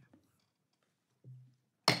 Congressman.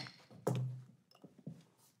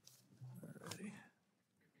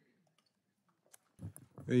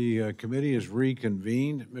 The committee is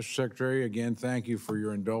reconvened. Mr. Secretary, again, thank you for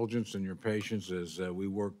your indulgence and your patience as we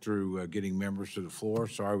work through getting members to the floor.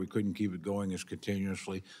 Sorry we couldn't keep it going as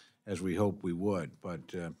continuously as we hoped we would, but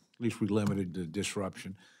at least we limited the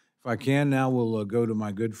disruption. If I can, now we'll go to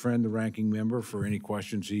my good friend, the ranking member, for any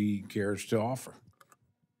questions he cares to offer.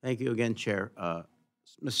 Thank you again, Chair.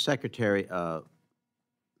 Mr. Secretary,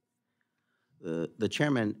 the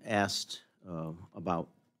chairman asked about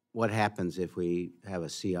what happens if we have a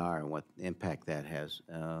CR and what impact that has.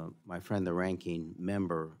 My friend, the ranking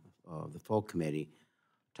member of the full committee,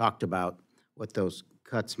 talked about what those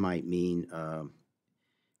cuts might mean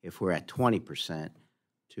if we're at 20%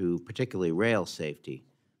 to particularly rail safety.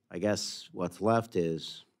 I guess what's left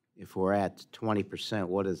is if we're at 20%,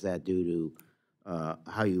 what does that do to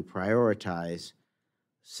how you prioritize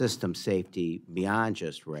system safety beyond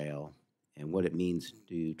just rail and what it means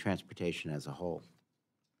to transportation as a whole?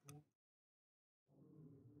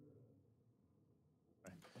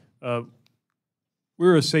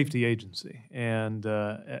 We're a safety agency, and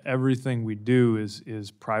everything we do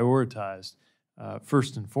is prioritized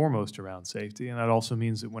first and foremost around safety, and that also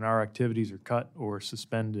means that when our activities are cut or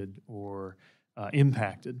suspended or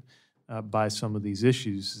impacted by some of these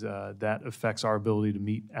issues, that affects our ability to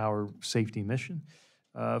meet our safety mission.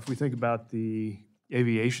 If we think about the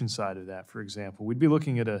aviation side of that, for example, we'd be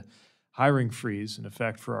looking at a hiring freeze, in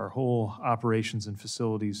effect, for our whole operations and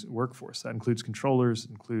facilities workforce. That includes controllers,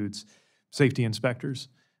 includes safety inspectors,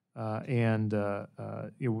 and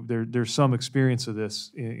there's some experience of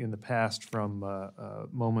this in the past from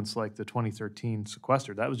moments like the 2013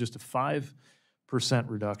 sequester. That was just a 5%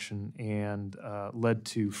 reduction and led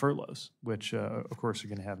to furloughs, which, of course, are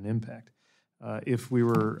going to have an impact. If we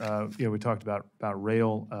were, we talked about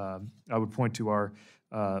rail, I would point to our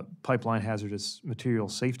Pipeline Hazardous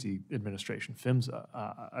Materials Safety Administration,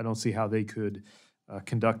 PHMSA. I don't see how they could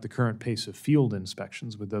conduct the current pace of field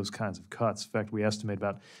inspections with those kinds of cuts. In fact, we estimate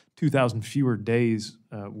about 2,000 fewer days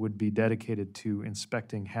would be dedicated to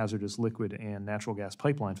inspecting hazardous liquid and natural gas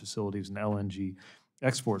pipeline facilities and LNG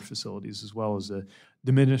export facilities, as well as a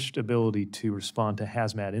diminished ability to respond to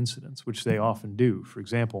hazmat incidents, which they often do. For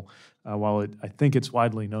example, while I think it's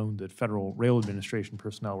widely known that Federal Rail Administration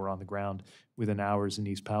personnel were on the ground within hours in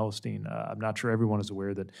East Palestine, I'm not sure everyone is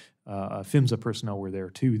aware that PHMSA personnel were there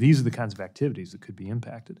too. These are the kinds of activities that could be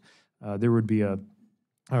impacted. There would be a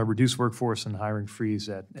reduced workforce and hiring freeze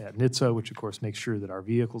at NHTSA, which of course makes sure that our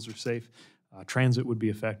vehicles are safe. Transit would be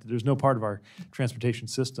affected. There's no part of our transportation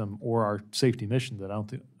system or our safety mission that I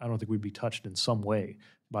don't think we'd be touched in some way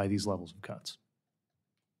by these levels of cuts.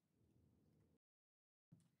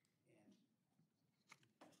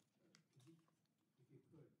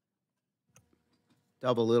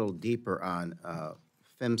 Delve a little deeper on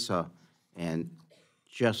PHMSA and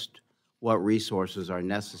just what resources are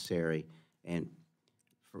necessary, and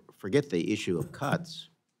forget the issue of cuts.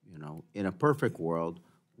 You know, in a perfect world,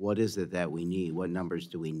 what is it that we need? What numbers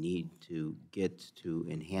do we need to get to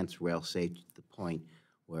enhance rail safety to the point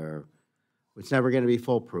where it's never going to be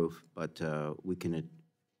foolproof, but we can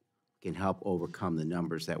help overcome the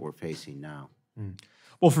numbers that we're facing now?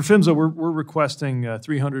 Well, for PHMSA, we're requesting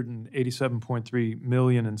 $387.3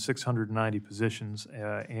 million and 690 positions,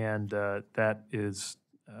 and that is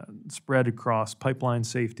spread across pipeline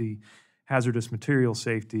safety, hazardous material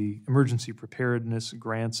safety, emergency preparedness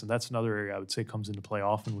grants, and that's another area I would say comes into play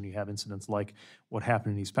often when you have incidents like what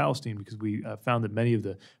happened in East Palestine, because we found that many of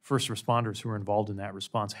the first responders who were involved in that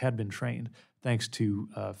response had been trained thanks to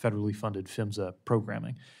federally funded PHMSA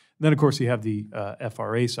programming. And then, of course, you have the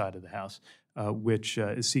FRA side of the house, which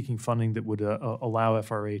is seeking funding that would allow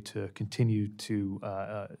FRA to continue to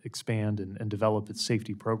expand and develop its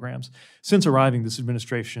safety programs. Since arriving, this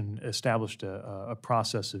administration established a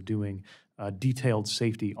process of doing detailed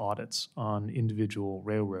safety audits on individual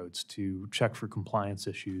railroads to check for compliance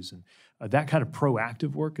issues. And that kind of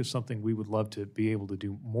proactive work is something we would love to be able to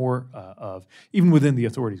do more of, even within the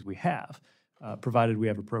authorities we have. Provided we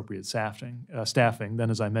have appropriate staffing. Then,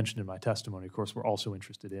 as I mentioned in my testimony, of course, we're also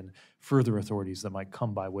interested in further authorities that might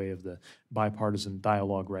come by way of the bipartisan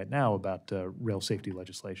dialogue right now about rail safety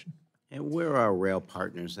legislation. And where are rail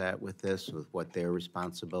partners at with this, with what their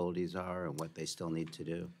responsibilities are and what they still need to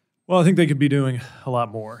do? Well, I think they could be doing a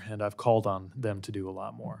lot more, and I've called on them to do a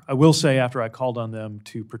lot more. I will say, after I called on them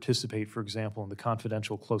to participate, for example, in the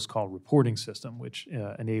confidential close call reporting system, which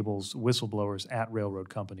enables whistleblowers at railroad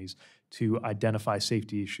companies to identify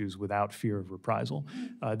safety issues without fear of reprisal,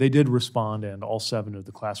 they did respond, and all 7 of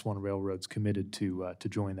the Class 1 railroads committed to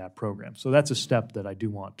join that program. So that's a step that I do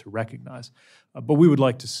want to recognize. But we would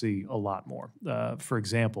like to see a lot more. For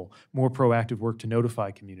example, more proactive work to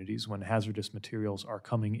notify communities when hazardous materials are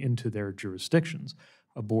coming into their jurisdictions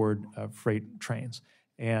aboard freight trains.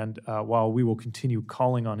 And while we will continue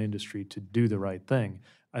calling on industry to do the right thing,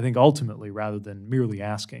 I think ultimately, rather than merely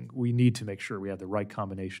asking, we need to make sure we have the right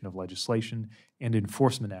combination of legislation and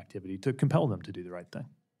enforcement activity to compel them to do the right thing.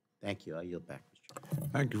 Thank you. I yield back, Mr. Chairman.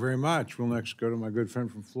 Thank you very much. We'll next go to my good friend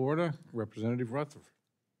from Florida, Representative Rutherford.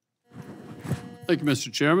 Thank you, Mr.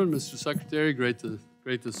 Chairman. Mr. Secretary, great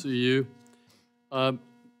to see you.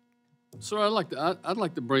 Sir, I'd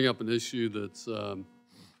like to bring up an issue that's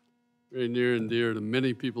very near and dear to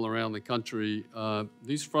many people around the country.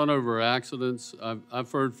 These front-over accidents,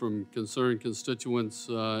 I've heard from concerned constituents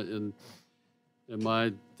in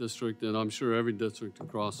my district, and I'm sure every district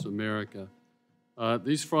across America.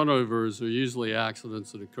 These front-overs are usually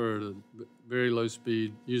accidents that occur at a very low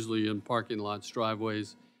speed, usually in parking lots,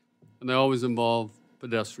 driveways, and they always involve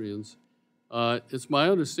pedestrians. It's my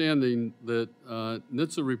understanding that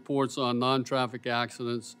NHTSA reports on non-traffic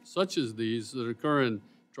accidents such as these that occur in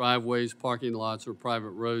driveways, parking lots, or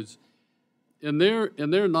private roads. In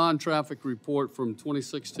their non-traffic report from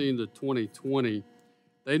 2016 to 2020,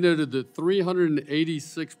 they noted that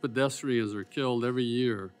 386 pedestrians are killed every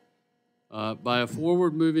year by a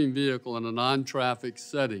forward-moving vehicle in a non-traffic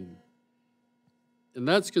setting. And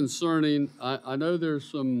that's concerning. I know there's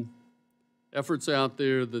some efforts out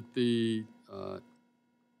there that the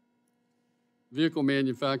vehicle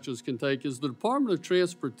manufacturers can take. Is the Department of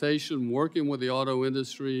Transportation working with the auto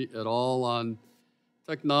industry at all on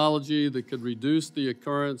technology that could reduce the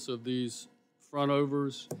occurrence of these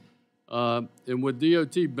front-overs? And would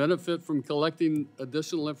DOT benefit from collecting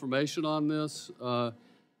additional information on this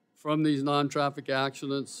from these non-traffic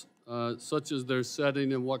accidents, such as their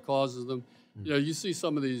setting and what causes them? You know, you see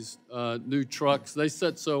some of these new trucks, they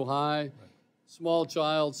set so high, small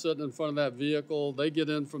child sitting in front of that vehicle, they get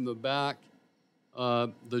in from the back,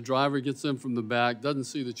 the driver gets in from the back, doesn't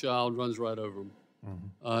see the child, runs right over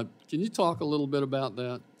them. Can you talk a little bit about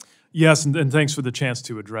that? Yes, and thanks for the chance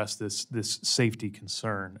to address this safety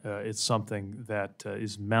concern. It's something that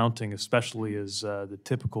is mounting, especially as the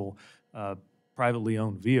typical privately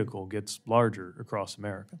owned vehicle gets larger across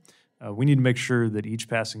America. We need to make sure that each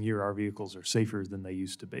passing year our vehicles are safer than they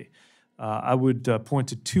used to be. I would point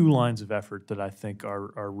to two lines of effort that I think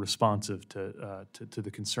are responsive to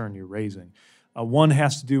the concern you're raising. One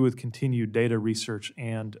has to do with continued data research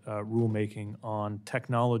and rulemaking on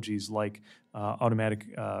technologies like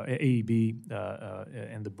automatic AEB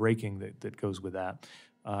and the braking that goes with that,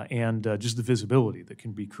 and just the visibility that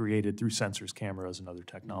can be created through sensors, cameras, and other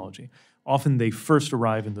technology. Often they first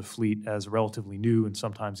arrive in the fleet as relatively new and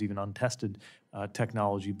sometimes even untested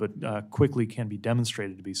technology, but quickly can be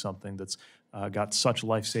demonstrated to be something that's got such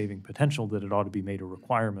life-saving potential that it ought to be made a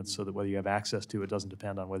requirement so that whether you have access to it doesn't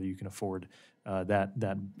depend on whether you can afford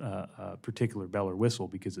that particular bell or whistle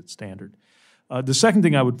because it's standard. The second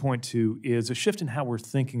thing I would point to is a shift in how we're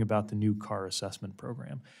thinking about the new car assessment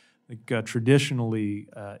program. Traditionally,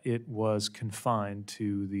 it was confined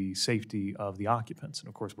to the safety of the occupants. And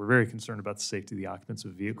of course, we're very concerned about the safety of the occupants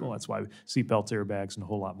of a vehicle. That's why seatbelts, airbags, and a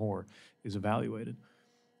whole lot more is evaluated.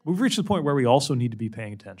 We've reached the point where we also need to be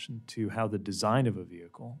paying attention to how the design of a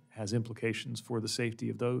vehicle has implications for the safety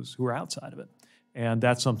of those who are outside of it. And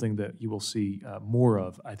that's something that you will see more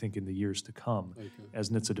of, I think, in the years to come as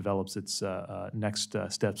NHTSA develops its next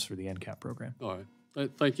steps for the NCAP program. All right.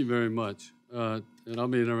 Thank you very much. And I'll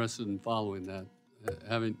be interested in following that.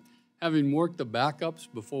 Having worked the backups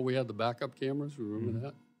before we had the backup cameras,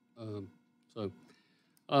 remember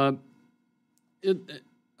that?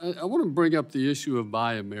 I want to bring up the issue of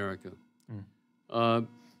Buy America.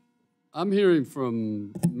 I'm hearing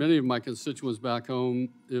from many of my constituents back home,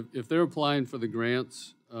 if they're applying for the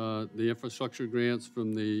grants, the infrastructure grants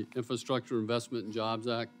from the Infrastructure Investment and Jobs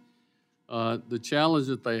Act, the challenge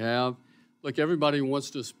that they have, look, everybody wants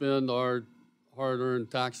to spend our hard-earned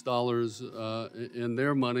tax dollars and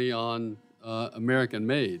their money on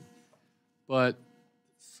American-made. But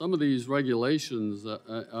some of these regulations,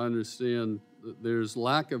 I understand that there's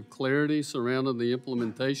lack of clarity surrounding the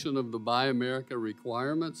implementation of the Buy America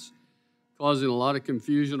requirements, causing a lot of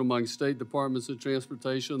confusion among state departments of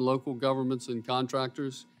transportation, local governments, and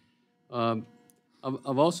contractors. I've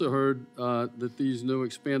also heard that these new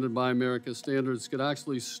expanded Buy America standards could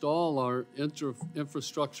actually stall our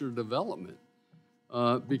infrastructure development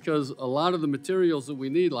because a lot of the materials that we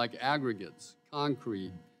need, like aggregates,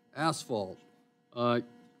 concrete, asphalt,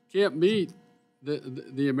 can't meet,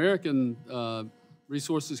 the American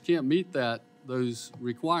resources can't meet those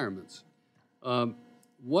requirements.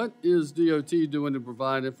 What is DOT doing to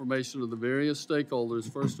provide information to the various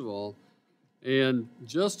stakeholders, first of all? And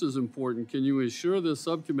just as important, can you assure this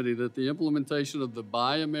subcommittee that the implementation of the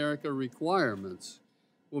Buy America requirements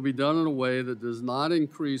will be done in a way that does not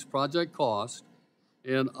increase project cost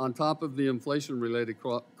and on top of the inflation-related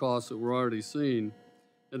costs that we're already seeing,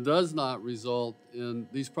 it does not result in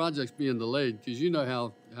these projects being delayed, because you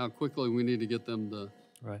know how quickly we need to get them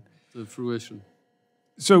to fruition.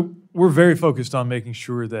 So we're very focused on making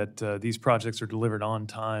sure that these projects are delivered on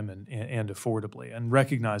time and affordably, and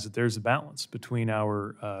recognize that there's a balance between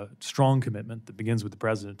our strong commitment that begins with the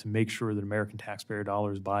president to make sure that American taxpayer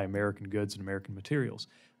dollars buy American goods and American materials,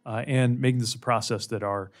 and making this a process that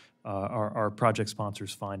our project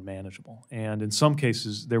sponsors find manageable. And in some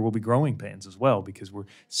cases, there will be growing pains as well, because we're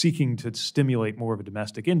seeking to stimulate more of a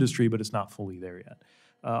domestic industry, but it's not fully there yet.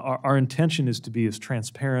 Our intention is to be as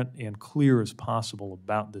transparent and clear as possible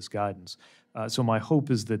about this guidance. So my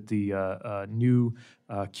hope is that the new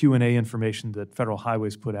Q&A information that Federal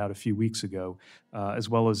Highways put out a few weeks ago, as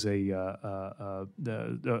well as a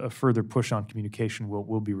further push on communication,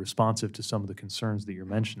 will be responsive to some of the concerns that you're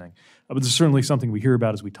mentioning. But this is certainly something we hear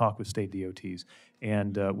about as we talk with state DOTs.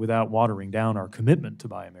 And without watering down our commitment to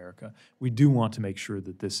Buy America, we do want to make sure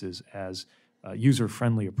that this is as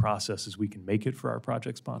user-friendly a process as we can make it for our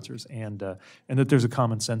project sponsors, and that there's a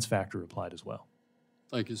common sense factor applied as well.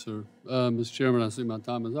 Thank you, sir. Mr. Chairman, I see my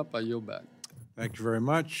time is up. I yield back. Thank you very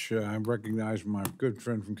much. I recognize my good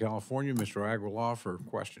friend from California, Mr. Aguilar, for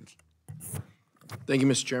questions. Thank you,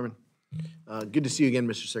 Mr. Chairman. Good to see you again,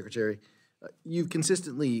 Mr. Secretary. You've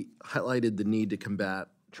consistently highlighted the need to combat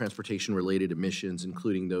transportation-related emissions,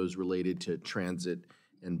 including those related to transit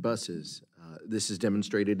and buses. This is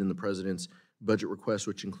demonstrated in the President's budget request,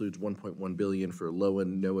 which includes $1.1 billion for low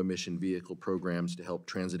and no emission vehicle programs to help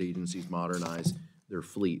transit agencies modernize their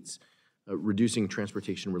fleets. Reducing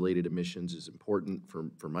transportation-related emissions is important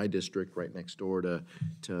for my district right next door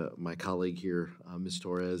to my colleague here, Ms.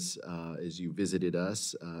 Torres, as you visited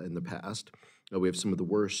us in the past. We have some of the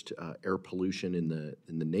worst air pollution in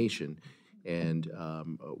the nation, and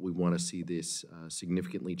we want to see this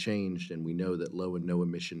significantly changed, and we know that low and no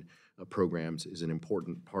emission programs is an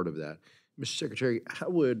important part of that. Mr. Secretary, how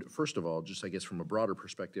would, first of all, just I guess from a broader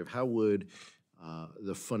perspective, how would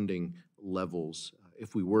the funding levels,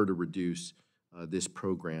 if we were to reduce this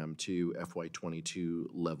program to FY22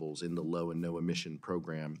 levels in the low and no emission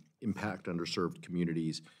program, impact underserved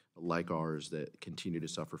communities like ours that continue to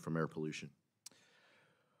suffer from air pollution?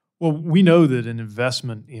 Well, we know that an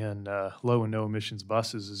investment in low and no emissions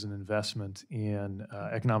buses is an investment in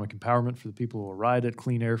economic empowerment for the people who will ride it,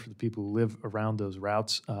 clean air for the people who live around those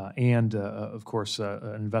routes, and of course,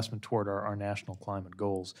 an investment toward our national climate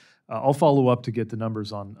goals. I'll follow up to get the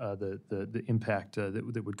numbers on the impact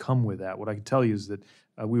that would come with that. What I can tell you is that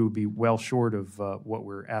we would be well short of what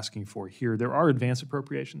we're asking for here. There are advance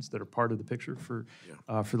appropriations that are part of the picture for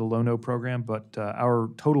the low-no program, but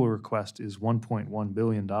our total request is $1.1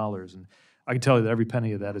 billion. And I can tell you that every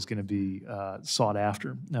penny of that is going to be sought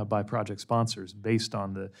after by project sponsors based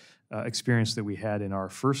on the experience that we had in our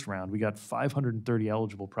first round. We got 530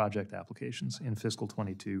 eligible project applications in fiscal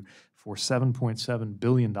 22 for $7.7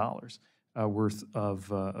 billion worth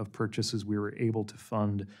of purchases. We were able to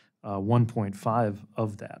fund 1.5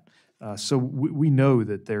 of that. So we know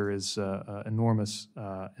that there is enormous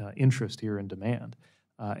interest here and demand.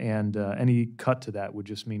 And any cut to that would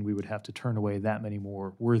just mean we would have to turn away that many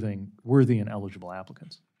more worthy and eligible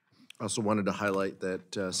applicants. I also wanted to highlight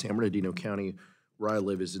that San Bernardino County, where I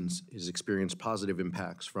live, has experienced positive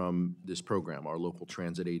impacts from this program. Our local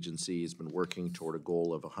transit agency has been working toward a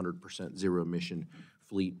goal of 100% zero-emission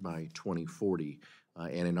fleet by 2040,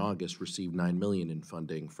 and in August received $9 million in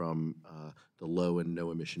funding from the low and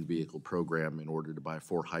no emission vehicle program in order to buy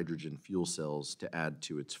 4 hydrogen fuel cells to add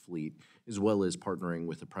to its fleet, as well as partnering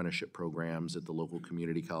with apprenticeship programs at the local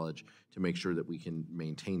community college to make sure that we can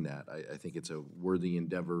maintain that. I think it's a worthy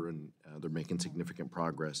endeavor, and they're making significant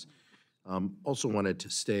progress. Also wanted to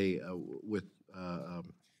stay with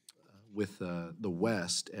the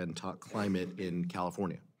West and talk climate in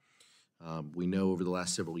California. We know over the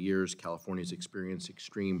last several years, California's experienced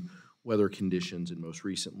extreme weather conditions and most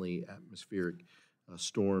recently atmospheric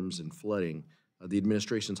storms and flooding. The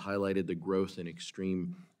administration's highlighted the growth in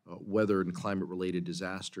extreme weather and climate-related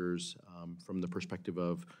disasters from the perspective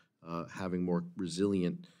of having more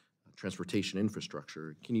resilient transportation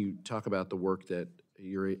infrastructure. Can you talk about the work that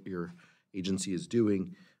your agency is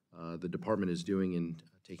doing, the department is doing in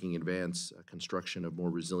taking advance construction of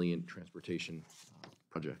more resilient transportation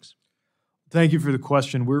projects? Thank you for the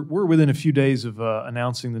question. We're within a few days of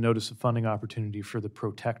announcing the notice of funding opportunity for the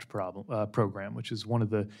PROTECT program, which is one of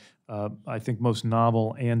the, I think, most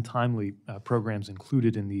novel and timely programs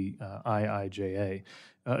included in the IIJA.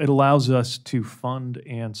 It allows us to fund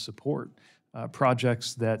and support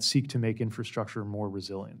projects that seek to make infrastructure more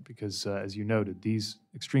resilient because, as you noted, these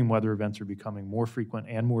extreme weather events are becoming more frequent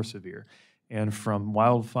and more severe. And from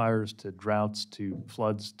wildfires to droughts to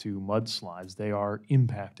floods to mudslides, they are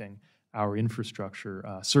impacting our infrastructure,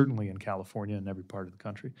 certainly in California and every part of the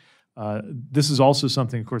country. This is also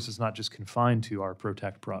something, of course, it's not just confined to our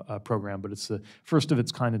PROTECT program, but it's the first of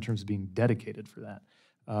its kind in terms of being dedicated for that.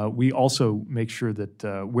 We also make sure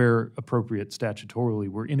that where appropriate statutorily,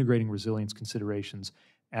 we're integrating resilience considerations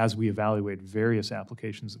as we evaluate various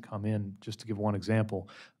applications that come in. Just to give one example,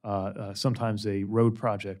 sometimes a road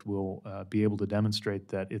project will be able to demonstrate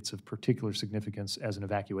that it's of particular significance as an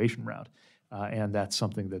evacuation route. And that's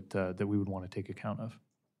something that we would want to take account of.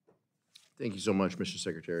 Thank you so much, Mr.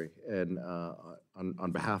 Secretary. And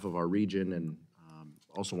on behalf of our region, and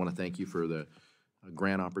also want to thank you for the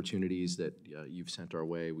grant opportunities that you've sent our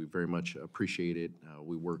way. We very much appreciate it.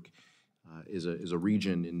 We work as a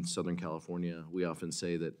region in Southern California. We often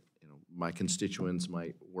say that my constituents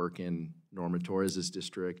might work in Norma Torres's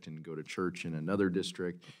district and go to church in another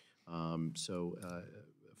district.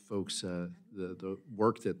 Folks, the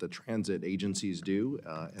work that the transit agencies do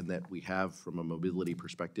and that we have from a mobility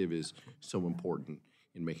perspective is so important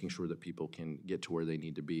in making sure that people can get to where they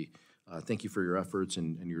need to be. Thank you for your efforts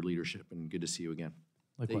and your leadership, and good to see you again.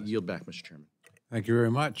 Likewise. Yield back, Mr. Chairman. Thank you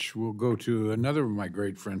very much. We'll go to another of my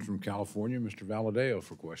great friends from California, Mr. Valadeo,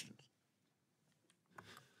 for questions.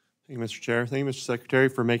 Thank you, Mr. Chair. Thank you, Mr. Secretary,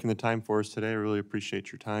 for making the time for us today. I really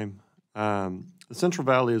appreciate your time. The Central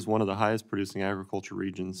Valley is one of the highest producing agriculture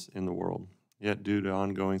regions in the world. Yet due to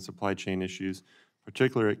ongoing supply chain issues,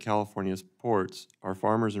 particularly at California's ports, our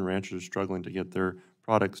farmers and ranchers are struggling to get their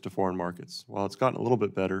products to foreign markets. While it's gotten a little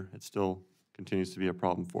bit better, it still continues to be a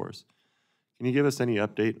problem for us. Can you give us any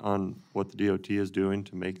update on what the DOT is doing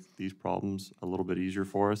to make these problems a little bit easier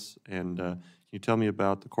for us? And can you tell me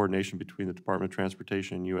about the coordination between the Department of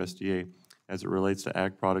Transportation and USDA as it relates to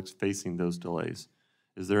ag products facing those delays?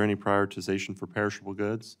 Is there any prioritization for perishable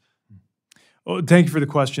goods? Oh, thank you for the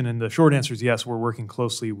question, and the short answer is yes, we're working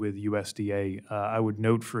closely with USDA. I would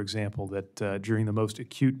note, for example, that during the most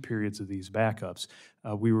acute periods of these backups,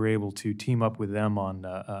 we were able to team up with them on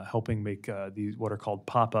helping make these what are called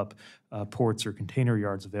pop-up ports or container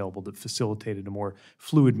yards available that facilitated a more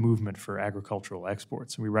fluid movement for agricultural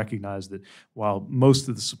exports. And we recognize that while most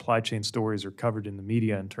of the supply chain stories are covered in the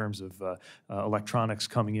media in terms of electronics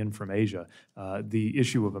coming in from Asia, the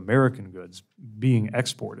issue of American goods being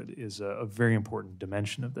exported is a very important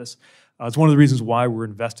dimension of this. It's one of the reasons why we're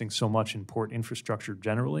investing so much in port infrastructure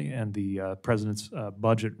generally, and the President's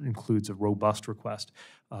budget includes a robust request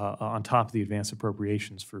on top of the advanced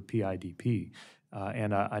appropriations for PIDP.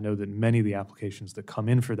 And I know that many of the applications that come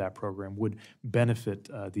in for that program would benefit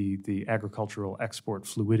the agricultural export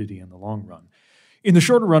fluidity in the long run. In the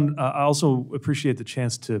shorter run, I also appreciate the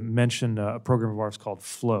chance to mention a program of ours called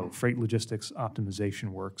FLOW, Freight Logistics Optimization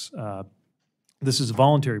Works. This is a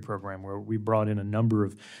voluntary program where we brought in a number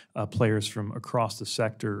of players from across the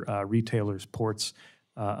sector, retailers, ports,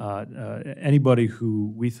 anybody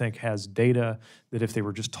who we think has data that if they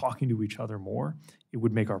were just talking to each other more, it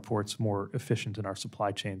would make our ports more efficient and our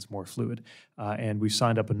supply chains more fluid. And we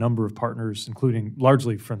signed up a number of partners, including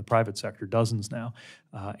largely from the private sector, dozens now,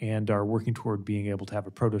 and are working toward being able to have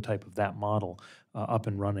a prototype of that model up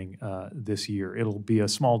and running this year. It'll be a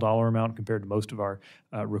small dollar amount compared to most of our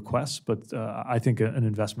requests, but I think an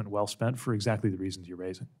investment well spent for exactly the reasons you're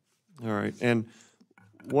raising. All right. And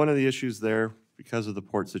one of the issues there, because of the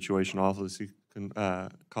port situation, obviously can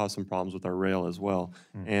cause some problems with our rail as well.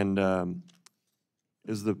 And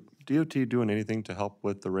is the DOT doing anything to help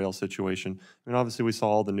with the rail situation? I mean, obviously we saw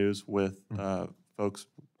all the news with folks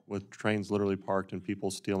with trains literally parked and people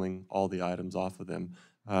stealing all the items off of them.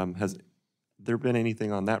 Has there been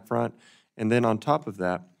anything on that front? And then on top of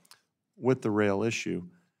that, with the rail issue,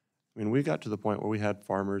 I mean, we got to the point where we had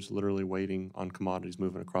farmers literally waiting on commodities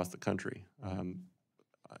moving across the country.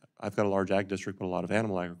 I've got a large ag district, but a lot of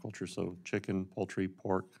animal agriculture, so chicken, poultry,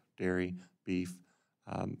 pork, dairy, beef,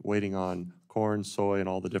 waiting on corn, soy, and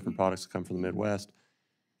all the different products that come from the Midwest.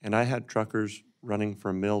 And I had truckers running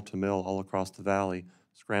from mill to mill all across the valley,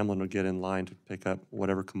 scrambling to get in line to pick up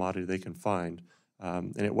whatever commodity they can find.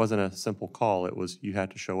 And it wasn't a simple call. It was you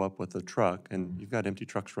had to show up with a truck, and you've got empty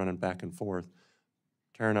trucks running back and forth,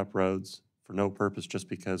 tearing up roads for no purpose just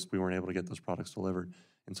because we weren't able to get those products delivered.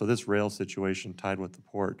 And so this rail situation tied with the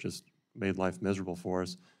port just made life miserable for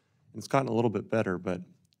us. And it's gotten a little bit better, but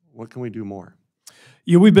what can we do more?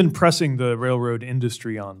 Yeah, we've been pressing the railroad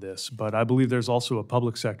industry on this, but I believe there's also a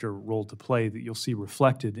public sector role to play that you'll see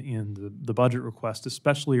reflected in the budget request,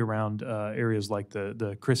 especially around areas like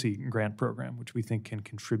the CRISI grant program, which we think can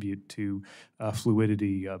contribute to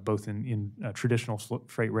fluidity both in traditional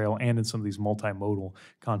freight rail and in some of these multimodal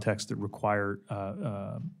contexts that require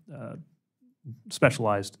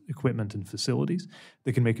specialized equipment and facilities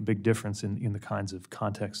that can make a big difference in the kinds of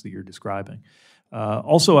contexts that you're describing.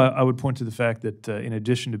 Also, I would point to the fact that in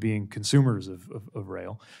addition to being consumers of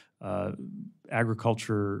rail,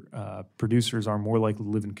 agriculture producers are more likely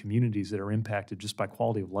to live in communities that are impacted just by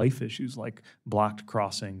quality of life issues like blocked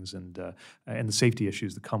crossings and the safety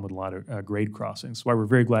issues that come with a lot of grade crossings. That's why we're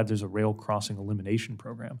very glad there's a rail crossing elimination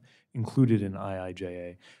program included in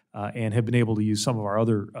IIJA and have been able to use some of our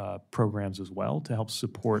other programs as well to help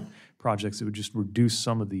support projects that would just reduce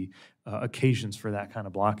some of the occasions for that kind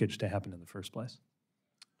of blockage to happen in the first place.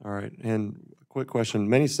 All right, and a quick question.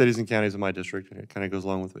 Many cities and counties in my district, and it kind of goes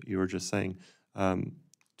along with what you were just saying,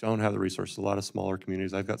 don't have the resources. A lot of smaller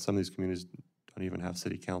communities. I've got some of these communities don't even have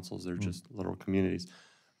city councils. They're just little communities.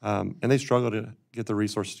 And they struggle to get the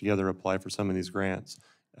resources together to apply for some of these grants.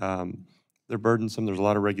 They're burdensome. There's a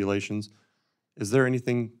lot of regulations. Is there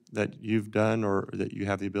anything that you've done or that you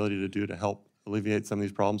have the ability to do to help alleviate some of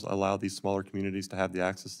these problems, allow these smaller communities to have the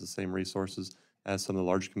access to the same resources as some of the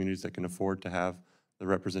large communities that can afford to have the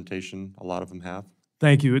representation a lot of them have?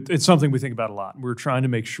 Thank you. It's something we think about a lot. We're trying to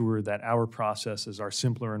make sure that our processes are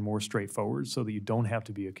simpler and more straightforward so that you don't have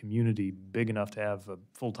to be a community big enough to have a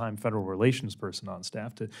full-time federal relations person on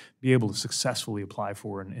staff to be able to successfully apply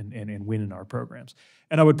for and win in our programs.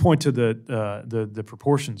 And I would point to the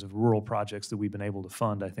proportions of rural projects that we've been able to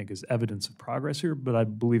fund, I think, as evidence of progress here, but I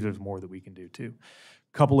believe there's more that we can do too.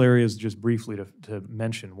 A couple areas just briefly to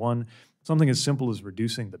mention. One, something as simple as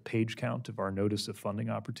reducing the page count of our notice of funding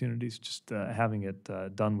opportunities, just having it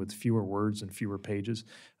done with fewer words and fewer pages,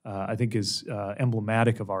 I think is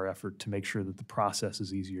emblematic of our effort to make sure that the process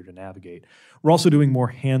is easier to navigate. We're also doing more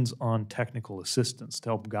hands-on technical assistance to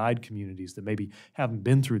help guide communities that maybe haven't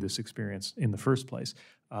been through this experience in the first place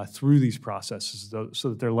through these processes so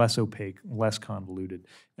that they're less opaque, less convoluted,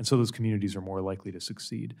 and so those communities are more likely to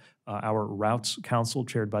succeed. Our Routes Council,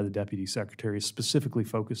 chaired by the Deputy Secretary, is specifically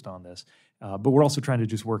focused on this, but we're also trying to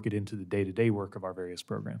just work it into the day-to-day work of our various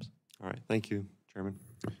programs. All right, thank you, Chairman.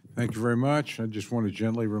 Thank you very much. I just want to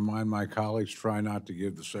gently remind my colleagues, try not to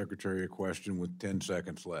give the Secretary a question with 10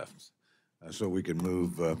 seconds left, so we can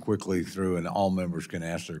move quickly through and all members can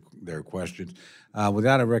ask their questions. With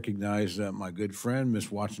that, I recognize my good friend,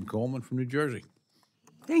 Ms. Watson-Coleman from New Jersey.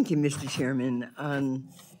 Thank you, Mr. Chairman.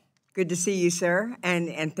 Good to see you, sir,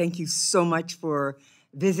 and thank you so much for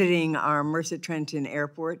visiting our Mercer Trenton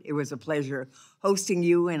Airport. It was a pleasure hosting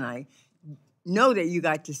you, and I know that you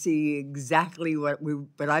got to see exactly what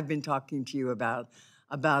I've been talking to you about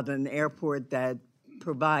an airport that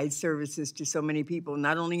provides services to so many people,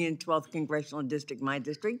 not only in 12th Congressional District, my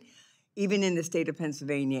district, even in the state of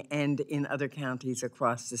Pennsylvania and in other counties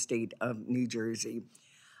across the state of New Jersey.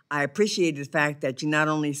 I appreciate the fact that you not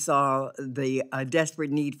only saw the desperate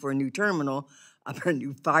need for a new terminal, a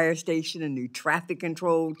new fire station, a new traffic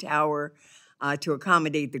control tower to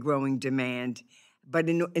accommodate the growing demand, but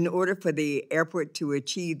in order for the airport to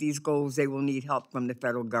achieve these goals, they will need help from the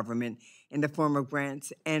federal government in the form of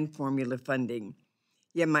grants and formula funding.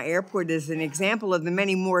 Yet my airport is an example of the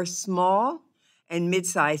many more small and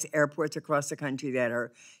mid-sized airports across the country that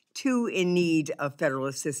are too in need of federal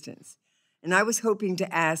assistance. And I was hoping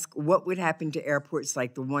to ask what would happen to airports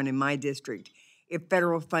like the one in my district if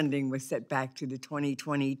federal funding was set back to the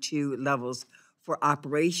 2022 levels for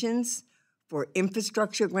operations, for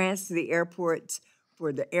infrastructure grants to the airports,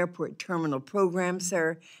 for the airport terminal program,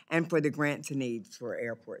 sir, and for the grants and aids for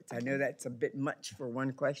airports. I know that's a bit much for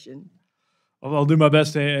one question. Well, I'll do my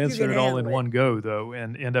best to answer can it all in handle it. one go, though,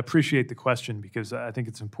 and appreciate the question because I think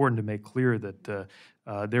it's important to make clear that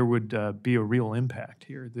there would be a real impact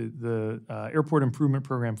here. The Airport Improvement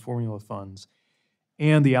Program formula funds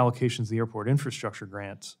and the allocations of the airport infrastructure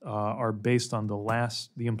grants are based on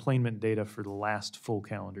the employment data for the last full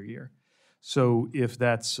calendar year. So if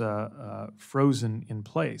that's frozen in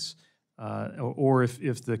place, or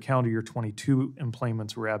if the calendar year 22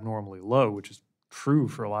 employments were abnormally low, which is true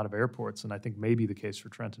for a lot of airports, and I think may be the case for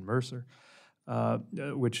Trenton Mercer,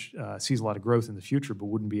 which sees a lot of growth in the future but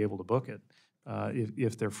wouldn't be able to book it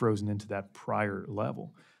if they're frozen into that prior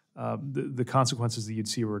level. The consequences that you'd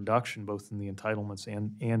see a reduction both in the entitlements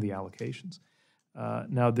and the allocations.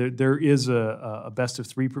 Now there is a best of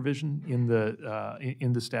three provision in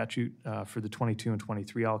the statute for the 22 and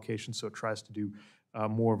 23 allocations, so it tries to do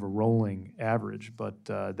more of a rolling average, but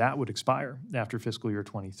that would expire after fiscal year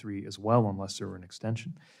 23 as well, unless there were an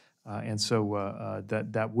extension. And so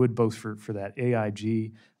that would both for that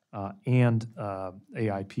AIG and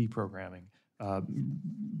AIP programming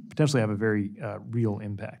potentially have a very real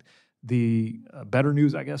impact. The better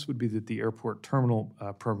news, I guess, would be that the airport terminal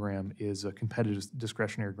program is a competitive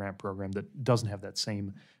discretionary grant program that doesn't have that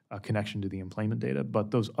same connection to the employment data,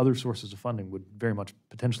 but those other sources of funding would very much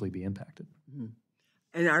potentially be impacted. Mm-hmm.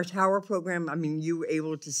 And our tower program, I mean, you were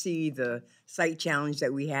able to see the site challenge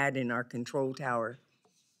that we had in our control tower.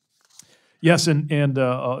 Yes, and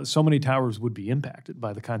so many towers would be impacted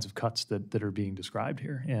by the kinds of cuts that are being described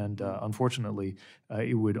here. And unfortunately,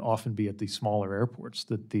 it would often be at the smaller airports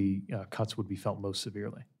that the cuts would be felt most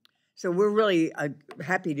severely. So we're really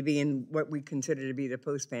happy to be in what we consider to be the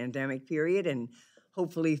post-pandemic period, and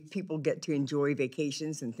hopefully people get to enjoy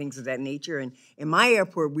vacations and things of that nature. And in my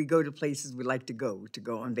airport, we go to places we like to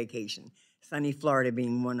go on vacation, sunny Florida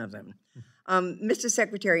being one of them. Mr.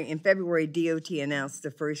 Secretary, in February, DOT announced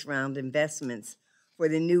the first round investments for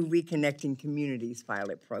the new Reconnecting Communities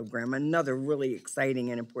pilot program, another really exciting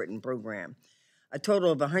and important program. A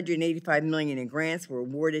total of $185 million in grants were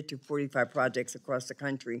awarded to 45 projects across the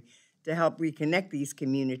country to help reconnect these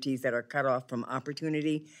communities that are cut off from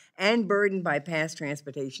opportunity and burdened by past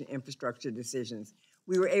transportation infrastructure decisions.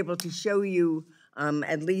 We were able to show you,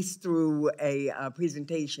 at least through a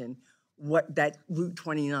presentation, what that Route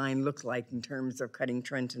 29 looks like in terms of cutting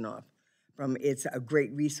Trenton off from its a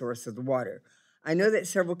great resource of the water. I know that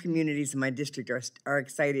several communities in my district are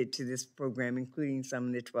excited to this program, including some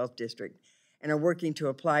in the 12th district, and are working to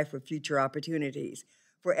apply for future opportunities.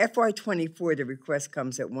 For FY24, the request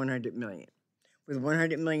comes at $100 million, with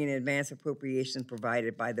 $100 million in advance appropriations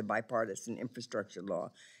provided by the bipartisan infrastructure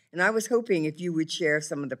law. And I was hoping if you would share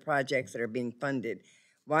some of the projects that are being funded,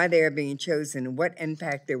 why they are being chosen, what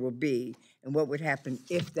impact there will be, and what would happen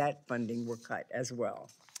if that funding were cut as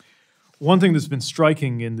well. One thing that's been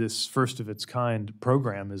striking in this first of its kind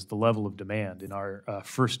program is the level of demand. In our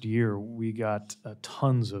first year, we got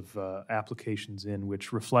tons of applications in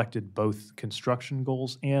which reflected both construction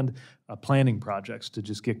goals and planning projects to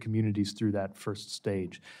just get communities through that first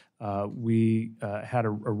stage. We had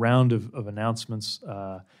a round of announcements,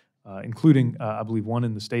 including, I believe, one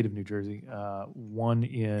in the state of New Jersey, one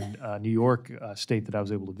in New York state that I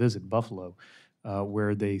was able to visit, Buffalo,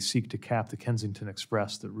 where they seek to cap the Kensington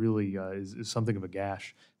Express that really is something of a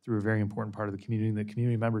gash through a very important part of the community that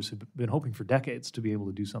community members have been hoping for decades to be able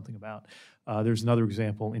to do something about. There's another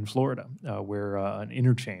example in Florida where an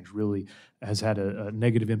interchange really has had a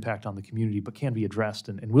negative impact on the community but can be addressed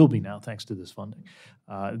and will be now thanks to this funding.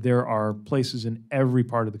 There are places in every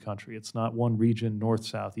part of the country, it's not one region, north,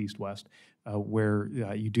 south, east, west, where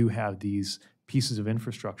you do have these pieces of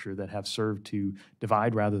infrastructure that have served to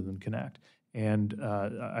divide rather than connect. And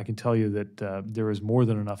I can tell you that there is more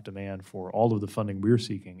than enough demand for all of the funding we're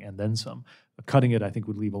seeking and then some. Cutting it, I think,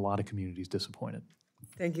 would leave a lot of communities disappointed.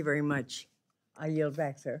 Thank you very much. I yield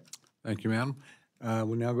back, sir. Thank you, madam.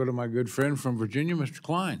 We'll now go to my good friend from Virginia, Mr.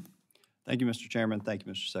 Klein. Thank you, Mr. Chairman. Thank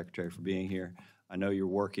you, Mr. Secretary, for being here. I know you're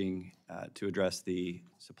working to address the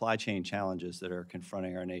supply chain challenges that are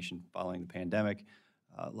confronting our nation following the pandemic.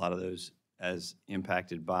 A lot of those as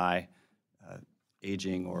impacted by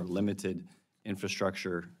aging or limited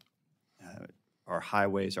infrastructure. Our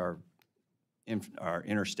highways, our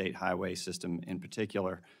interstate highway system in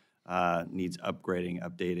particular, needs upgrading,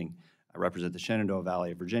 updating. I represent the Shenandoah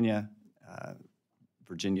Valley of Virginia,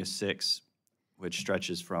 Virginia 6, which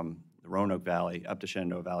stretches from the Roanoke Valley up to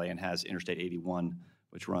Shenandoah Valley and has Interstate 81,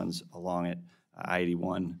 which runs along it.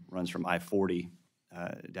 I-81 runs from I-40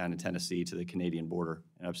 down to Tennessee to the Canadian border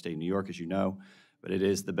in upstate New York, as you know. But it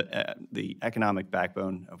is the economic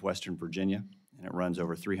backbone of Western Virginia, and it runs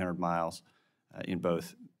over 300 miles in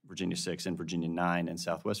both Virginia 6 and Virginia 9 and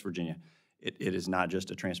Southwest Virginia. It is not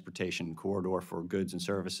just a transportation corridor for goods and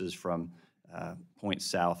services from points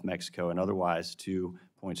south, Mexico, and otherwise to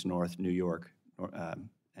points north, New York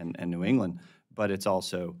and New England, but it's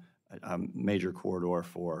also a major corridor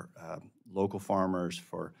for local farmers,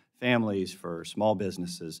 for families, for small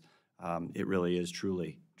businesses. It really is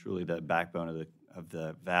truly the backbone of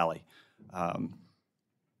the valley.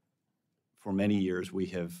 For many years, we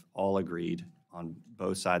have all agreed on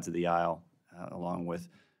both sides of the aisle, along with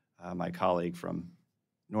my colleague from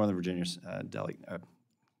Northern Virginia,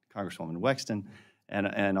 Congresswoman Wexton,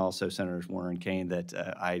 and also Senators Warner and Kane, that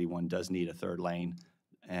I-81 does need a third lane.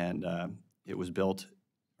 And it was built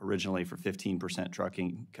originally for 15%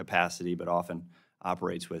 trucking capacity, but often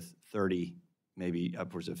operates with 30, maybe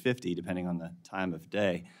upwards of 50, depending on the time of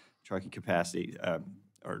day, trucking capacity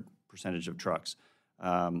or percentage of trucks.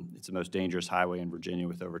 It's the most dangerous highway in Virginia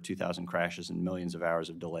with over 2,000 crashes and millions of hours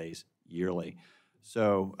of delays yearly.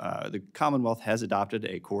 So the Commonwealth has adopted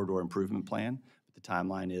a corridor improvement plan, but the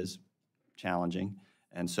timeline is challenging.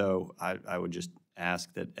 And so I would just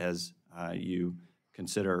ask that as you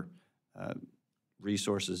consider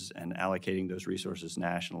resources and allocating those resources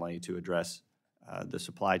nationally to address the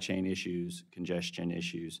supply chain issues, congestion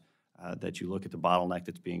issues, that you look at the bottleneck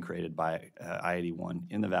that's being created by I-81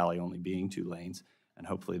 in the valley only being 2 lanes, and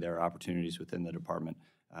hopefully there are opportunities within the department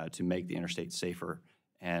to make the interstate safer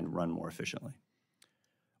and run more efficiently.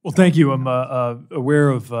 Well, thank you. I'm aware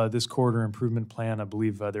of this corridor improvement plan. I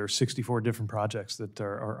believe there are 64 different projects that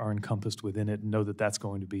are encompassed within it, and know that that's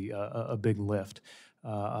going to be a big lift.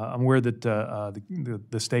 I'm aware that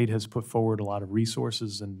the state has put forward a lot of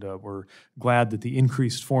resources, and we're glad that the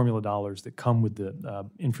increased formula dollars that come with the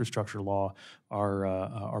infrastructure law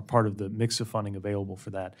are part of the mix of funding available for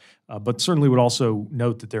that. But certainly would also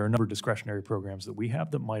note that there are a number of discretionary programs that we have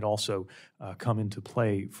that might also come into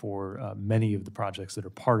play for many of the projects that are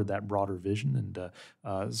part of that broader vision,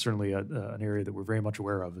 and certainly an area that we're very much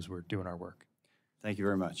aware of as we're doing our work. Thank you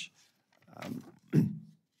very much. Let's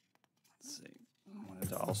see.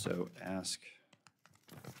 To also ask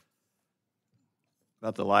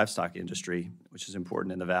about the livestock industry, which is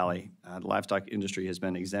important in the valley. The livestock industry has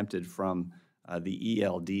been exempted from the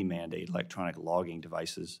ELD mandate, electronic logging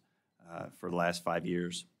devices, for the last 5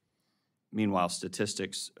 years. Meanwhile,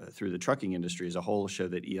 statistics through the trucking industry as a whole show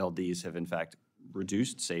that ELDs have in fact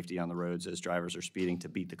reduced safety on the roads as drivers are speeding to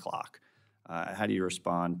beat the clock. How do you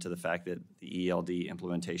respond to the fact that the ELD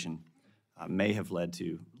implementation may have led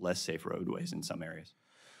to less safe roadways in some areas?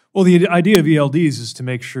 Well, the idea of ELDs is to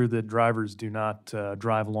make sure that drivers do not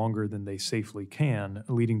drive longer than they safely can,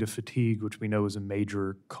 leading to fatigue, which we know is a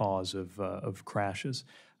major cause of crashes.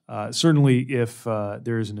 Certainly, if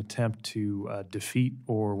there is an attempt to defeat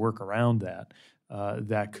or work around that,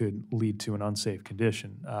 that could lead to an unsafe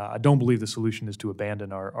condition. I don't believe the solution is to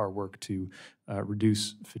abandon our work to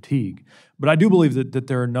reduce fatigue. But I do believe that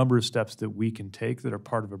there are a number of steps that we can take that are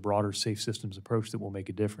part of a broader safe systems approach that will make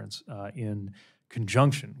a difference in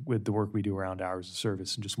conjunction with the work we do around hours of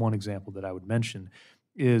service. And just one example that I would mention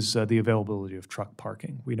is the availability of truck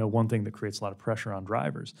parking. We know one thing that creates a lot of pressure on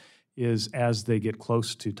drivers is as they get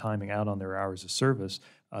close to timing out on their hours of service,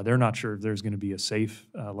 they're not sure if there's going to be a safe,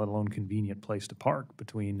 let alone convenient place to park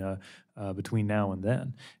between now and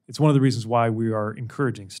then. It's one of the reasons why we are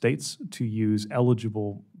encouraging states to use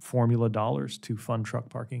eligible formula dollars to fund truck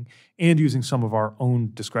parking and using some of our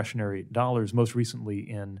own discretionary dollars, most recently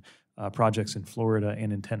in projects in Florida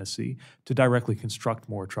and in Tennessee, to directly construct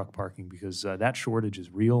more truck parking because that shortage is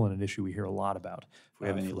real and an issue we hear a lot about. If we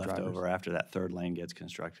have any left over after that third lane gets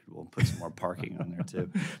constructed, we'll put some more parking on there too.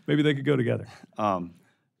 Maybe they could go together.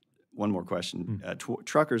 One more question.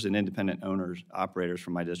 Truckers and independent owners, operators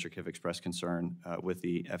from my district have expressed concern with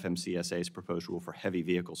the FMCSA's proposed rule for heavy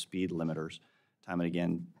vehicle speed limiters. Time and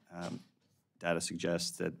again, data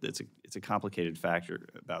suggests that it's a complicated factor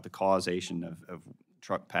about the causation of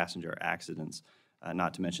truck passenger accidents,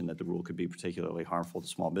 not to mention that the rule could be particularly harmful to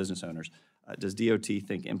small business owners. Does DOT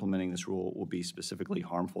think implementing this rule will be specifically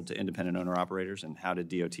harmful to independent owner-operators, and how did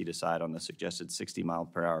DOT decide on the suggested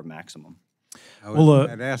 60-mile-per-hour maximum?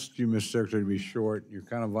 I'd asked you, Mr. Secretary, to be short. You're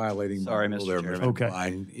kind of violating Sorry, my rule Mr. there, Chairman. Okay.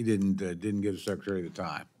 Fine. He didn't give the Secretary the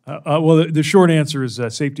time. Well, the short answer is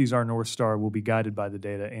safety is our North Star. We'll be guided by the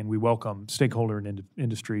data, and we welcome stakeholder and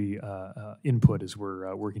industry input as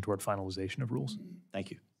we're working toward finalization of rules.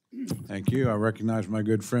 Thank you. Thank you. I recognize my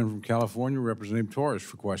good friend from California, Representative Torres,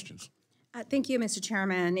 for questions. Thank you, Mr.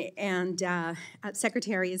 Chairman. And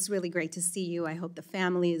Secretary, it's really great to see you. I hope the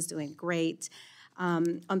family is doing great.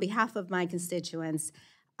 On behalf of my constituents,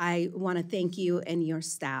 I want to thank you and your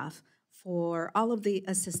staff for all of the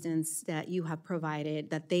assistance that you have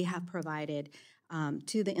provided, that they have provided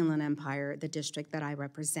to the Inland Empire, the district that I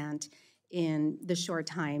represent, in the short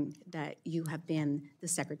time that you have been the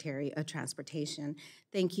Secretary of Transportation.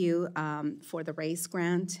 Thank you for the RACE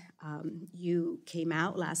grant. You came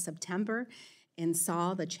out last September and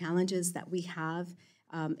saw the challenges that we have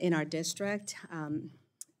in our district.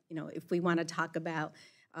 You know, if we want to talk about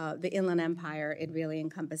the Inland Empire, it really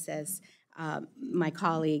encompasses my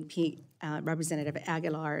colleague, Pete, Representative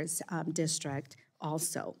Aguilar's district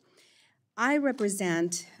also. I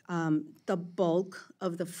represent the bulk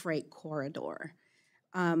of the freight corridor.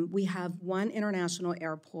 We have one international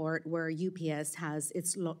airport where UPS has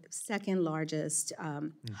its second largest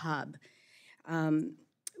hub.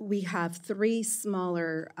 We have three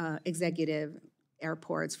smaller executive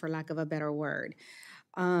airports, for lack of a better word.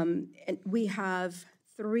 And we have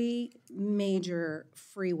three major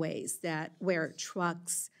freeways where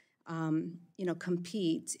trucks,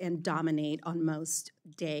 compete and dominate on most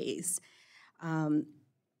days.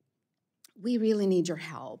 We really need your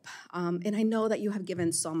help. And I know that you have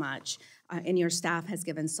given so much, and your staff has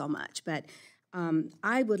given so much, but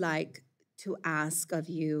I would like to ask of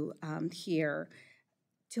you here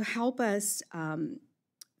to help us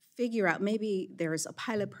figure out, maybe there's a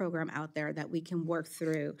pilot program out there that we can work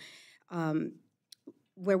through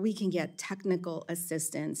where we can get technical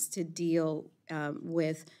assistance to deal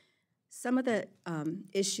with some of the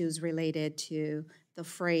issues related to the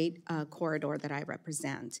freight corridor that I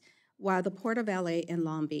represent. While the Port of LA and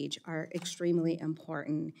Long Beach are extremely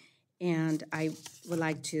important, and I would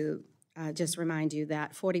like to just remind you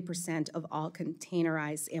that 40% of all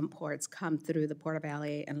containerized imports come through the Port of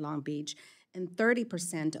LA and Long Beach, and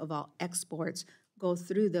 30% of all exports go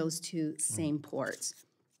through those two same ports.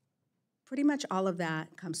 Pretty much all of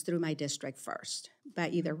that comes through my district first, by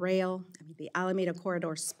either rail. I mean, the Alameda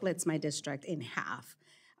Corridor splits my district in half,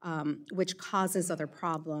 which causes other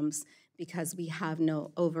problems because we have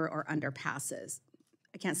no over or underpasses.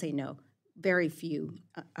 I can't say no, very few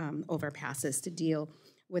overpasses to deal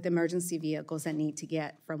with emergency vehicles that need to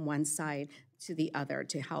get from one side to the other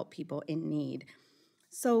to help people in need.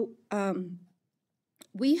 So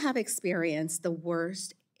we have experienced the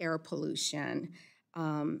worst air pollution.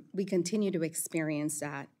 We continue to experience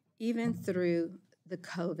that even through the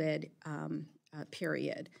COVID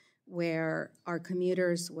period, where our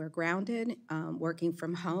commuters were grounded, working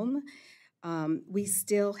from home. We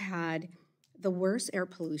still had the worst air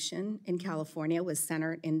pollution in California was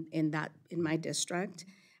centered in my district.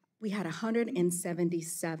 We had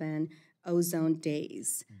 177 ozone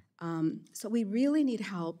days. So we really need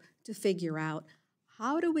help to figure out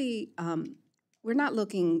how do we, we're not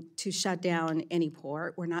looking to shut down any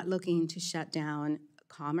port. We're not looking to shut down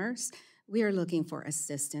commerce. we are looking for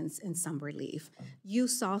assistance and some relief. You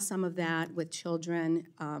saw some of that with children,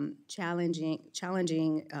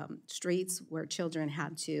 challenging streets where children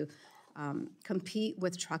had to compete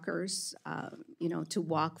with truckers, to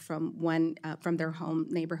walk from their home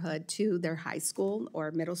neighborhood to their high school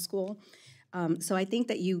or middle school. So I think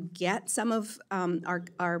that you get some of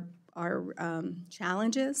our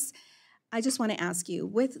challenges. I just want to ask you,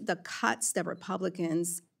 with the cuts that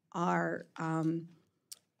Republicans are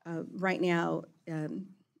right now,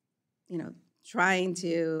 trying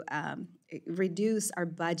to reduce our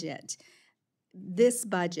budget, this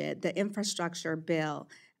budget, the infrastructure bill,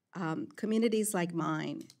 communities like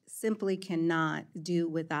mine simply cannot do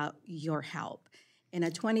without your help. And a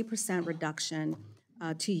 20% reduction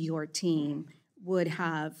to your team would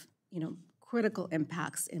have, critical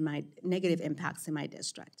impacts negative impacts in my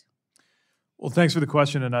district. Well, thanks for the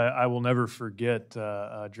question, and I will never forget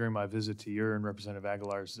during my visit to your and Representative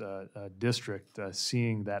Aguilar's district,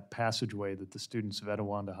 seeing that passageway that the students of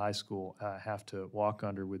Etiwanda High School have to walk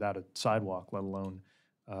under without a sidewalk, let alone,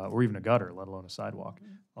 or even a gutter, let alone a sidewalk,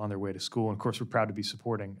 on their way to school. And of course, we're proud to be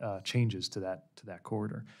supporting changes to that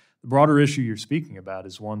corridor. The broader issue you're speaking about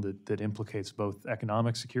is one that implicates both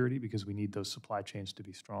economic security, because we need those supply chains to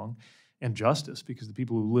be strong, and justice, because the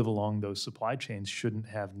people who live along those supply chains shouldn't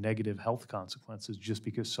have negative health consequences just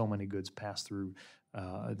because so many goods pass through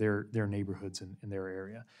their neighborhoods in their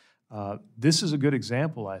area. This is a good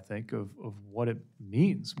example, I think, of what it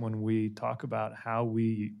means when we talk about how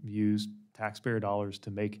we use taxpayer dollars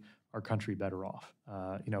to make our country better off.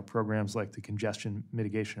 Programs like the Congestion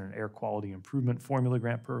Mitigation and Air Quality Improvement Formula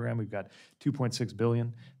Grant Program, we've got $2.6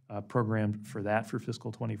 billion programmed for that for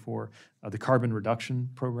fiscal '24. The Carbon Reduction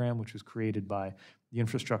Program, which was created by the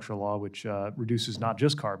infrastructure law, which reduces not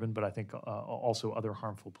just carbon, but I think also other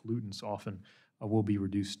harmful pollutants often will be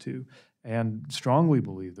reduced too. And strongly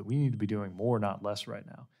believe that we need to be doing more, not less right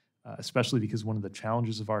now, especially because one of the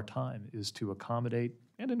challenges of our time is to accommodate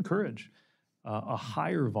and encourage a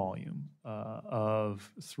higher volume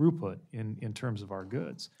of throughput in terms of our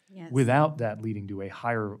goods, yes, without that leading to a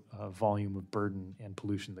higher volume of burden and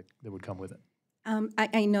pollution that would come with it.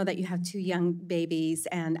 I know that you have 2 young babies,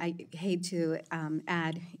 and I hate to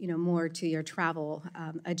add, more to your travel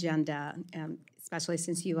agenda, especially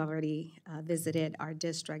since you already visited our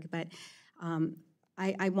district. But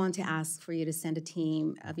I want to ask for you to send a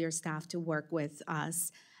team of your staff to work with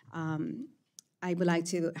us. I would like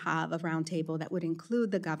to have a roundtable that would include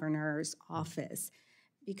the governor's office,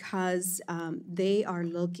 because they are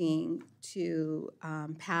looking to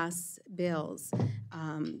pass bills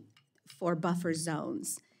for buffer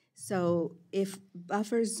zones. So if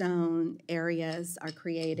buffer zone areas are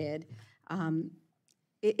created,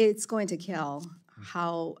 it's going to kill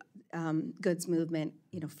how goods movement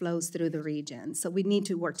flows through the region. So we need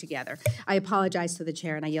to work together. I apologize to the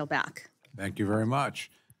chair, and I yield back. Thank you very much.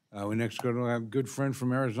 We next go to our good friend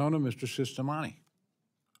from Arizona, Mr. Sistamani.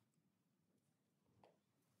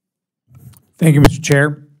 Thank you, Mr.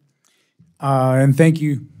 Chair. And thank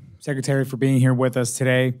you, Secretary, for being here with us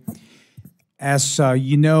today. As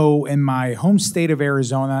you know, in my home state of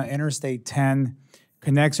Arizona, Interstate 10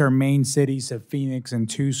 connects our main cities of Phoenix and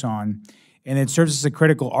Tucson, and it serves as a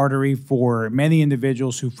critical artery for many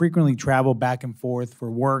individuals who frequently travel back and forth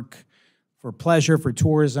for work, for pleasure, for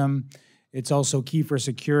tourism. It's also key for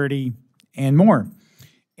security and more.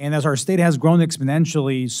 And as our state has grown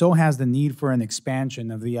exponentially, so has the need for an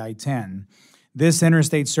expansion of the I-10. This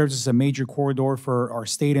interstate serves as a major corridor for our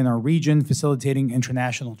state and our region, facilitating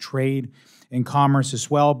international trade and commerce as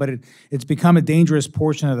well, but it's become a dangerous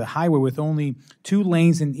portion of the highway with only 2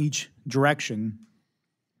 lanes in each direction,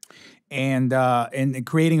 and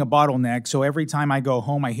creating a bottleneck. So every time I go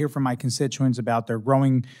home, I hear from my constituents about their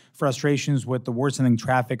growing frustrations with the worsening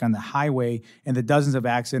traffic on the highway and the dozens of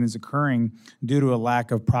accidents occurring due to a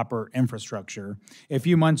lack of proper infrastructure. A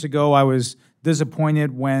few months ago, I was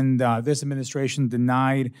disappointed when this administration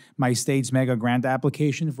denied my state's mega grant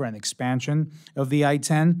application for an expansion of the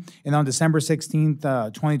I-10. And on December 16th,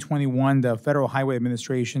 2021, the Federal Highway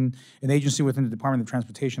Administration, an agency within the Department of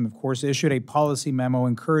Transportation, of course, issued a policy memo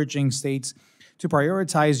encouraging states to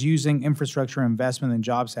prioritize using Infrastructure Investment and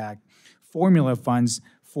Jobs Act formula funds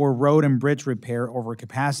for road and bridge repair over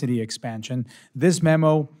capacity expansion. This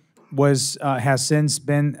memo has since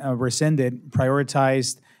been rescinded,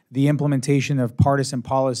 prioritized the implementation of partisan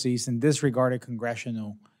policies and disregarded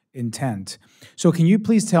congressional intent. So can you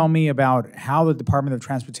please tell me about how the Department of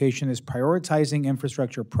Transportation is prioritizing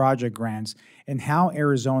infrastructure project grants and how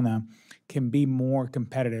Arizona can be more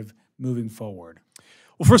competitive moving forward?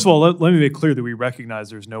 Well, first of all, let me make clear that we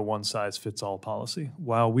recognize there's no one-size-fits-all policy.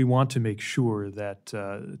 While we want to make sure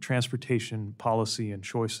that transportation policy and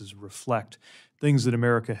choices reflect things that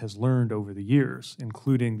America has learned over the years,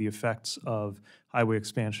 including the effects of highway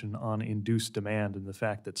expansion on induced demand and the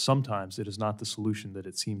fact that sometimes it is not the solution that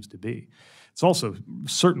it seems to be. It's also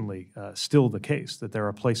certainly still the case that there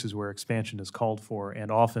are places where expansion is called for,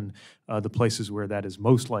 and often the places where that is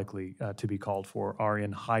most likely to be called for are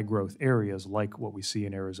in high-growth areas like what we see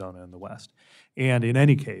in Arizona and the West. And in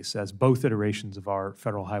any case, as both iterations of our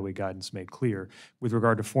federal highway guidance made clear, with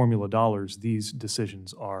regard to formula dollars, these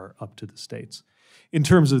decisions are up to the states. In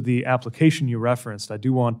terms of the application you referenced, I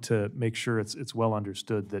do want to make sure it's well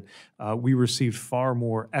understood that we received far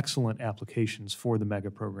more excellent applications for the mega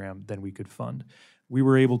program than we could fund. We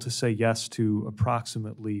were able to say yes to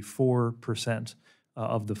approximately 4%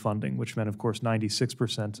 of the funding, which meant, of course,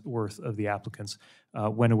 96% worth of the applicants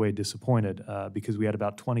went away disappointed because we had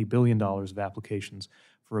about $20 billion of applications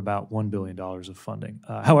for about $1 billion of funding.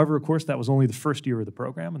 However, of course, that was only the first year of the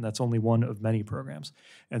program, and that's only one of many programs.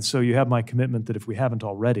 And so you have my commitment that if we haven't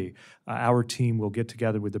already, our team will get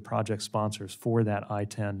together with the project sponsors for that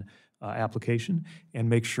I-10 application and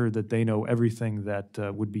make sure that they know everything that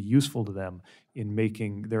would be useful to them in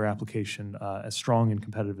making their application as strong and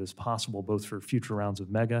competitive as possible, both for future rounds of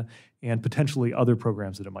MEGA and potentially other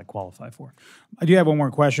programs that it might qualify for. I do have one more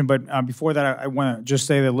question, but before that, I want to just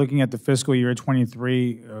say that looking at the fiscal year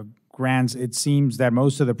 23 grants, it seems that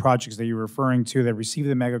most of the projects that you're referring to that receive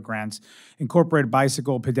the MEGA grants incorporate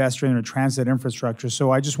bicycle, pedestrian, or transit infrastructure. So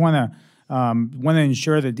I just want to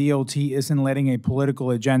ensure the DOT isn't letting a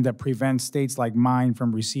political agenda prevent states like mine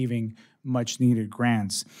from receiving much-needed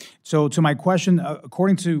grants. So to my question,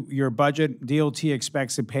 according to your budget, DOT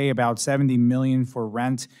expects to pay about $70 million for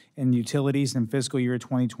rent and utilities in fiscal year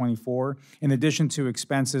 2024, in addition to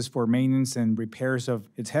expenses for maintenance and repairs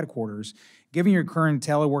of its headquarters. Given your current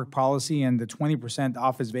telework policy and the 20%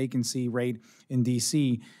 office vacancy rate in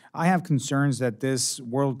D.C., I have concerns that this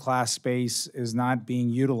world-class space is not being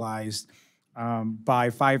utilized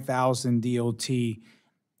by 5,000 DOT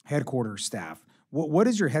headquarters staff. What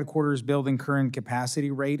is your headquarters building current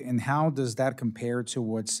capacity rate, and how does that compare to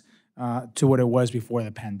what it was before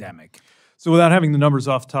the pandemic? So without having the numbers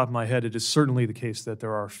off the top of my head, it is certainly the case that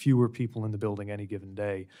there are fewer people in the building any given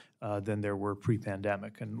day than there were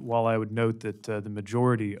pre-pandemic. And while I would note that the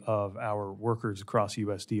majority of our workers across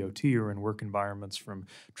U.S. DOT are in work environments from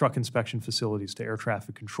truck inspection facilities to air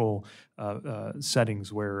traffic control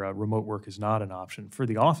settings where remote work is not an option, for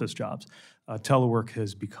the office jobs, telework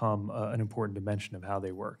has become an important dimension of how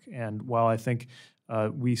they work. And while I think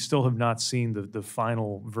we still have not seen the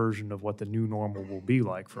final version of what the new normal will be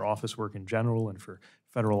like for office work in general and for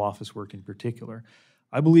federal office work in particular,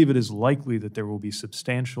 I believe it is likely that there will be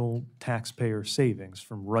substantial taxpayer savings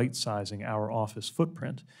from right-sizing our office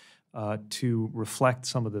footprint to reflect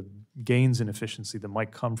some of the gains in efficiency that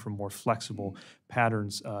might come from more flexible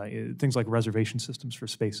patterns, things like reservation systems for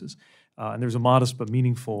spaces. And there's a modest but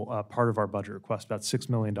meaningful part of our budget request, about $6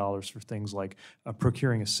 million for things like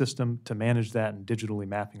procuring a system to manage that and digitally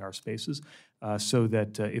mapping our spaces so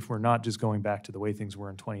that if we're not just going back to the way things were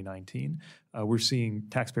in 2019, we're seeing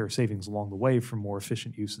taxpayer savings along the way from more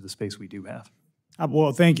efficient use of the space we do have.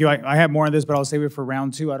 Well, thank you. I have more on this, but I'll save it for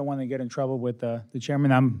round two. I don't want to get in trouble with the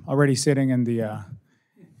chairman. I'm already sitting in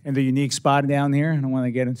the unique spot down here. I don't want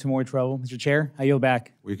to get into more trouble. Mr. Chair, I yield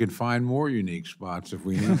back. We could find more unique spots if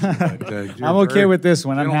we need to. But, I'm okay with this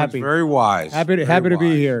one. I'm happy. Very wise. Happy to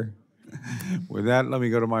be here. With that, let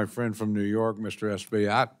me go to my friend from New York, Mr.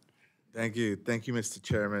 Espaillat. Thank you, Mr.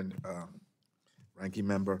 Chairman, Ranking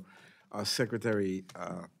Member. Secretary,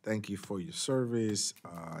 thank you for your service,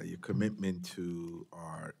 your commitment to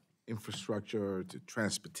our infrastructure, to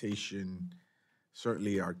transportation.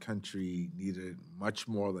 Certainly, our country needed much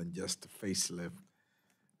more than just a facelift.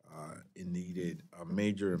 It needed a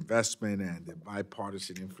major investment, and the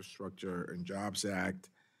Bipartisan Infrastructure and Jobs Act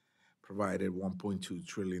provided $1.2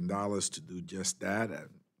 trillion to do just that. And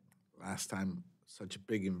last time such a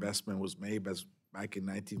big investment was made was back in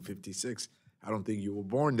 1956. I don't think you were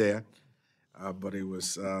born there, but it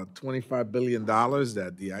was $25 billion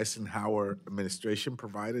that the Eisenhower administration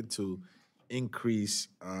provided to increase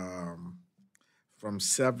from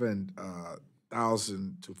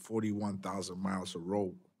 7,000 to 41,000 miles of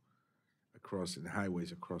road across the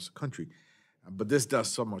highways across the country. But this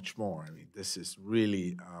does so much more. I mean, this is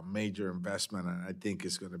really a major investment, and I think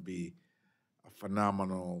it's going to be a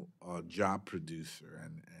phenomenal job producer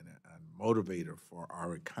and motivator for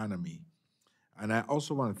our economy. And I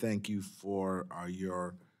also want to thank you for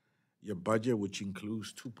your your budget, which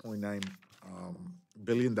includes $2.9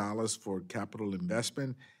 billion for capital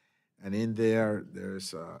investment. And in there,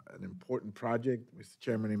 there's an important project, Mr.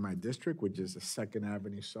 Chairman, in my district, which is the 2nd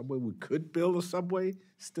Avenue subway. We could build a subway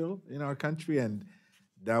still in our country, and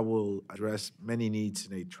that will address many needs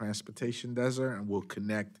in a transportation desert and will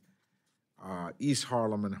connect East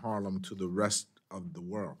Harlem and Harlem to the rest of the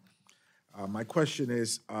world. My question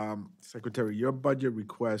is, Secretary, your budget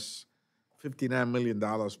requests $59 million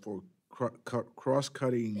for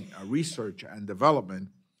cross-cutting research and development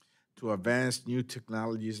to advance new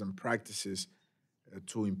technologies and practices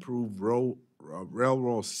to improve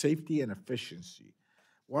railroad safety and efficiency.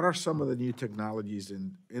 What are some of the new technologies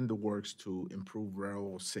in the works to improve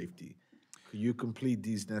railroad safety? Could you complete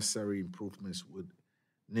these necessary improvements with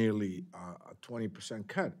nearly a 20%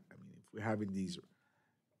 cut? I mean, if we're having these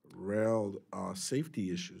rail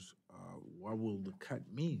safety issues, what will the cut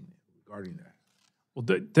mean regarding that? Well,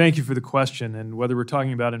 thank you for the question. And whether we're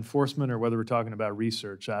talking about enforcement or whether we're talking about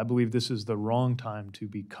research, I believe this is the wrong time to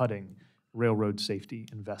be cutting railroad safety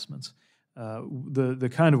investments. The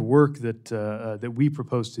kind of work that we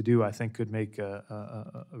propose to do, I think, could make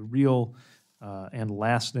a real and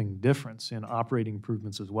lasting difference in operating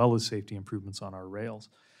improvements as well as safety improvements on our rails.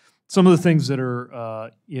 Some of the things that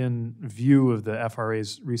are in view of the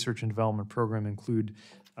FRA's research and development program include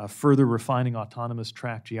further refining autonomous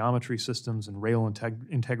track geometry systems and rail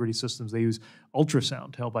integrity systems. They use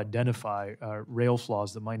ultrasound to help identify rail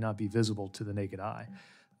flaws that might not be visible to the naked eye.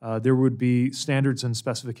 There would be standards and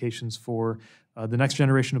specifications for the next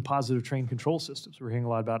generation of positive train control systems. We're hearing a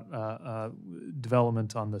lot about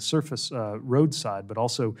development on the surface road side, but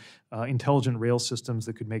also intelligent rail systems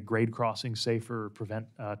that could make grade crossing safer or prevent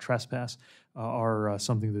trespass are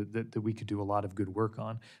something that we could do a lot of good work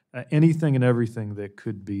on. Anything and everything that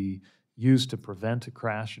could be used to prevent a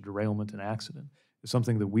crash, a derailment, an accident is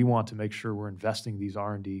something that we want to make sure we're investing these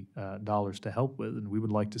R&D dollars to help with, and we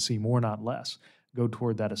would like to see more, not less, go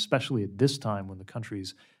toward that, especially at this time when the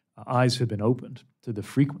country's eyes have been opened to the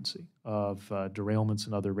frequency of derailments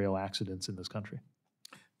and other rail accidents in this country.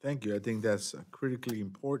 Thank you. I think that's critically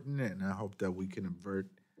important, and I hope that we can avert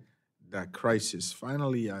that crisis.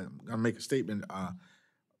 Finally, I'm going to make a statement.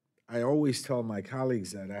 I always tell my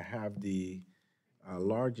colleagues that I have the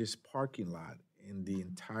largest parking lot in the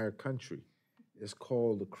entire country. It's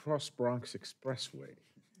called the Cross Bronx Expressway.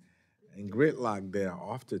 And gridlock there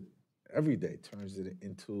often every day turns it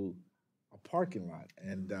into a parking lot.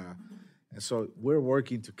 And so we're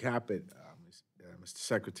working to cap it, Mr.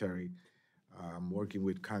 Secretary. I'm working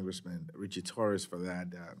with Congressman Richie Torres for that.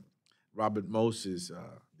 Robert Moses,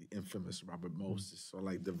 the infamous Robert Moses, so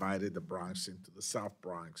like divided the Bronx into the South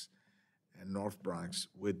Bronx and North Bronx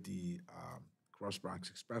with the Cross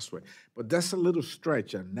Bronx Expressway. But that's a little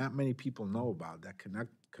stretch, and not many people know about that.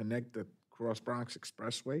 Connect the Cross Bronx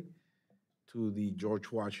Expressway to the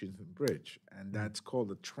George Washington Bridge, and that's called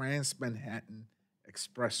the Trans-Manhattan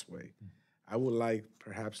Expressway. I would like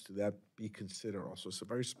perhaps to that be considered also. It's a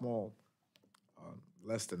very small,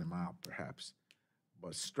 less than a mile perhaps,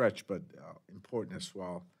 but stretch, but important as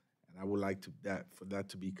well. And I would like for that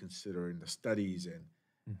to be considered in the studies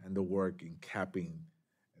and the work in capping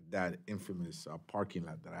that infamous parking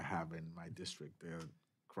lot that I have in my district, the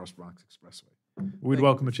Cross Bronx Expressway. We'd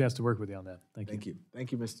welcome a chance to work with you on that. Thank you.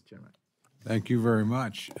 Thank you, Mr. Chairman. Thank you very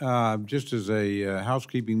much. Just as a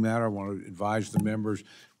housekeeping matter, I want to advise the members,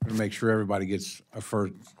 we're going to make sure everybody gets a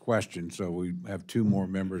first question, so we have 2 more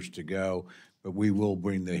members to go, but we will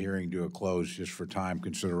bring the hearing to a close just for time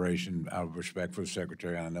consideration out of respect for the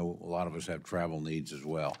Secretary, and I know a lot of us have travel needs as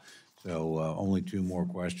well. So only 2 more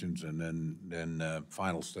questions, and then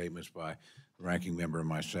final statements by the ranking member and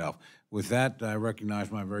myself. With that, I recognize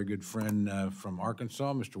my very good friend from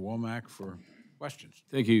Arkansas, Mr. Womack, for questions.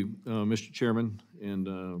 Thank you, Mr. Chairman,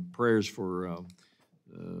 and prayers for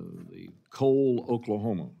the Cole,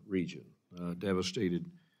 Oklahoma region, devastated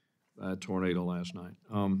by a tornado last night.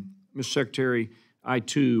 Mr. Secretary, I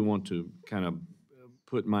too want to kind of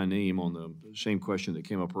put my name on the same question that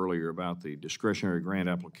came up earlier about the discretionary grant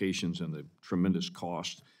applications and the tremendous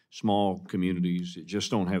cost. Small communities that just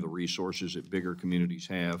don't have the resources that bigger communities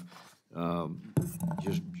have,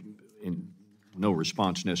 just in no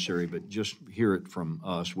response necessary, but just hear it from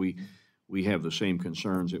us. We have the same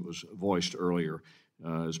concerns that was voiced earlier.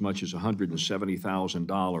 As much as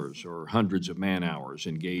 $170,000 or hundreds of man-hours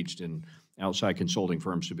engaged in outside consulting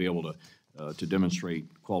firms to be able to demonstrate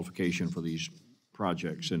qualification for these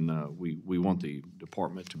projects, and we want the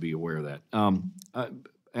department to be aware of that.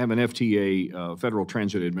 I have an FTA, Federal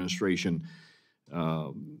Transit Administration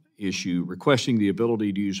issue, requesting the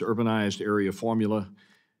ability to use urbanized area formula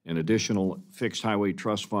and additional fixed highway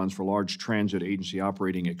trust funds for large transit agency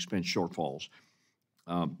operating expense shortfalls.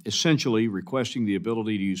 Essentially requesting the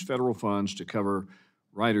ability to use federal funds to cover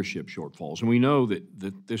ridership shortfalls. And we know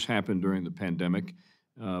that this happened during the pandemic,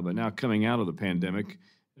 but now coming out of the pandemic,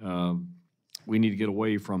 we need to get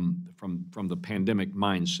away from the pandemic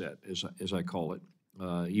mindset, as I call it.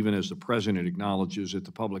 Even as the President acknowledges that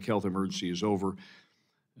the public health emergency is over,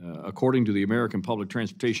 according to the American Public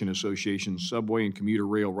Transportation Association, subway and commuter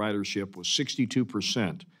rail ridership was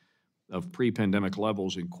 62% of pre-pandemic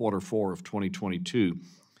levels in Q4 of 2022.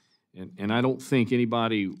 And I don't think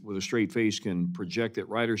anybody with a straight face can project that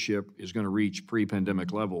ridership is going to reach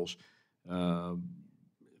pre-pandemic levels. And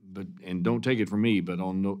don't take it from me, but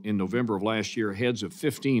in November of last year, heads of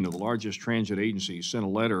 15 of the largest transit agencies sent a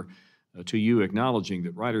letter to you acknowledging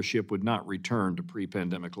that ridership would not return to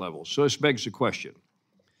pre-pandemic levels. So this begs the question,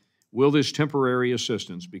 will this temporary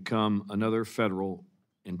assistance become another federal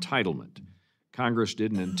entitlement? Congress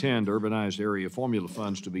didn't intend urbanized area formula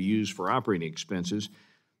funds to be used for operating expenses.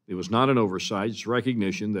 It was not an oversight. It's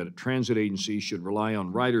recognition that transit agencies should rely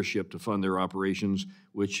on ridership to fund their operations,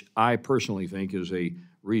 which I personally think is a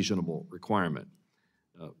reasonable requirement.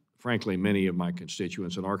 Frankly, many of my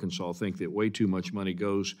constituents in Arkansas think that way too much money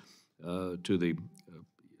goes to the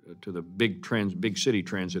big city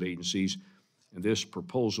transit agencies, and this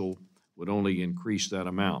proposal would only increase that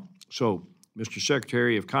amount. So, Mr.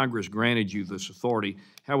 Secretary, if Congress granted you this authority,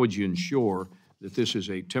 how would you ensure that this is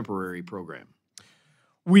a temporary program?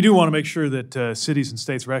 We do want to make sure that cities and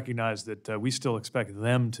states recognize that we still expect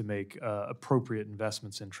them to make appropriate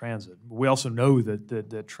investments in transit. We also know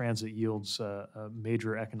that transit yields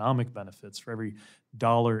major economic benefits. For every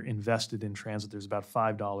dollar invested in transit, there's about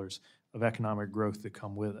 $5 of economic growth that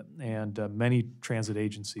come with it. And many transit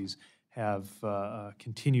agencies have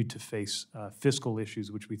continued to face fiscal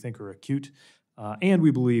issues, which we think are acute and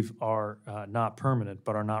we believe are not permanent,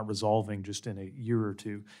 but are not resolving just in a year or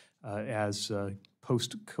two as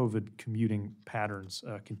post-COVID commuting patterns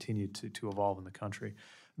continue to evolve in the country.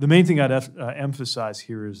 The main thing I'd emphasize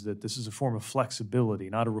here is that this is a form of flexibility,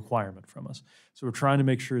 not a requirement from us. So we're trying to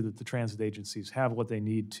make sure that the transit agencies have what they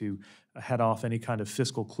need to head off any kind of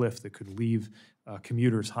fiscal cliff that could leave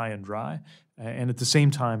commuters high and dry, and at the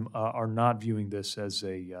same time are not viewing this as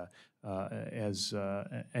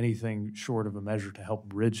anything short of a measure to help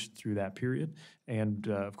bridge through that period. And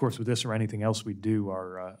of course, with this or anything else we do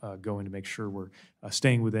are going to make sure we're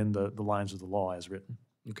staying within the lines of the law as written.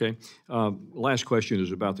 Okay. Last question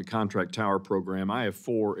is about the contract tower program. I have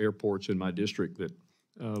 4 airports in my district that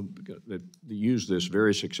use this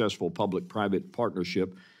very successful public-private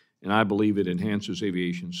partnership, and I believe it enhances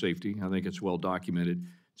aviation safety. I think it's well documented.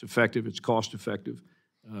 It's effective. It's cost-effective.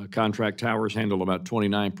 Contract towers handle about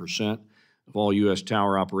 29% of all U.S.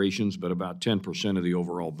 tower operations, but about 10% of the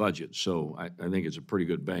overall budget. So I think it's a pretty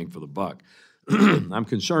good bang for the buck. I'm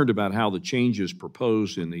concerned about how the changes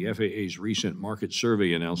proposed in the FAA's recent market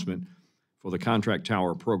survey announcement for the contract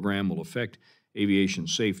tower program will affect aviation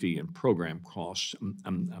safety and program costs.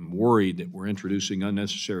 I'm worried that we're introducing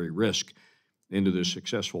unnecessary risk into this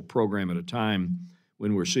successful program at a time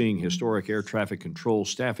when we're seeing historic air traffic control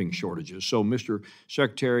staffing shortages. So, Mr.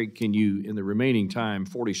 Secretary, can you, in the remaining time,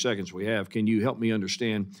 40 seconds we have, can you help me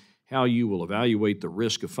understand how you will evaluate the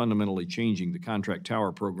risk of fundamentally changing the contract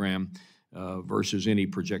tower program versus any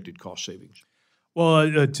projected cost savings?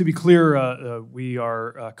 Well, to be clear, we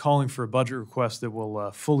are calling for a budget request that will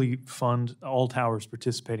fully fund all towers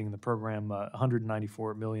participating in the program,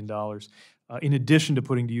 $194 million, in addition to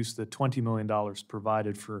putting to use the $20 million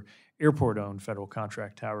provided for airport-owned federal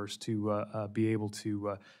contract towers to be able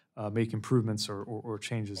to make improvements or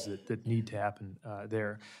changes that need to happen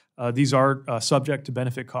there. These are subject to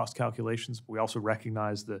benefit cost calculations, but we also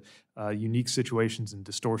recognize the unique situations and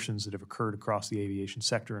distortions that have occurred across the aviation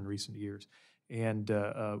sector in recent years. And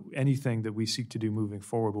anything that we seek to do moving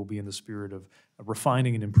forward will be in the spirit of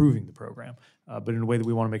refining and improving the program, but in a way that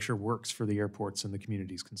we want to make sure works for the airports and the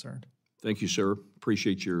communities concerned. Thank you, sir.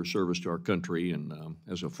 Appreciate your service to our country, and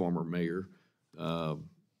as a former mayor,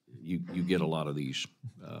 you get a lot of these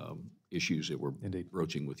issues that we're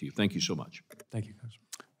broaching with you. Thank you so much. Thank you, Congressman.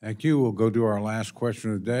 Thank you. We'll go to our last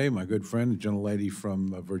question of the day. My good friend, the gentlelady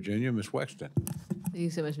from Virginia, Ms. Wexton. Thank you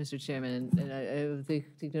so much, Mr. Chairman. And I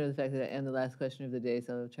take note of the fact that I am the last question of the day,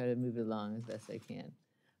 so I'll try to move it along as best I can.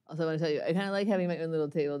 Also, I want to tell you, I kind of like having my own little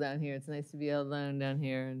table down here. It's nice to be all alone down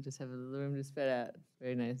here and just have a little room to spread out. It's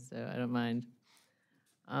very nice, so I don't mind.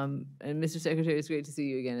 And Mr. Secretary, it's great to see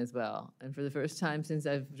you again as well. And for the first time since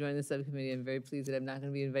I've joined the subcommittee, I'm very pleased that I'm not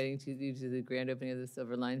going to be inviting you to the grand opening of the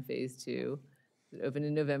Silver Line Phase 2. It opened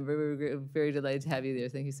in November. We were very delighted to have you there.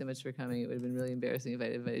 Thank you so much for coming. It would have been really embarrassing if I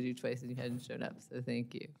invited you twice and you hadn't shown up, so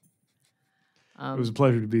thank you. It was a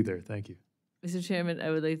pleasure to be there. Thank you. Mr. Chairman, I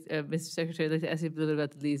would like, Mr. Secretary, I'd like to ask you a little bit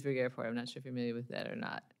about the Leesburg Airport. I'm not sure if you're familiar with that or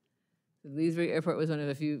not. The Leesburg Airport was one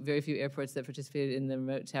of very few airports that participated in the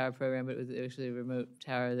remote tower program, but it was actually a remote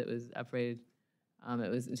tower that was operated.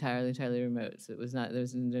 It was entirely remote, so there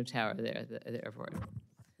was no tower there at the airport.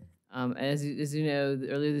 As you know,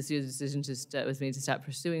 earlier this year, the decision was made to stop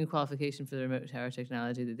pursuing qualification for the remote tower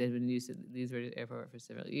technology that had been used at Leesburg Airport for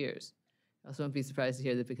several years. I also won't be surprised to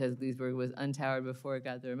hear that because Leesburg was untowered before it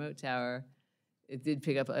got the remote tower, it did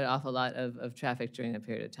pick up an awful lot of traffic during that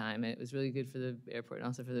period of time, and it was really good for the airport and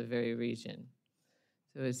also for the very region.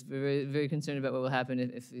 So it's very, very concerned about what will happen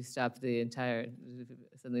if we stop if it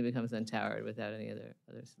suddenly becomes untowered without any other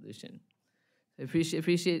solution. So I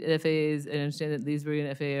appreciate FAA's, and I understand that Leesburg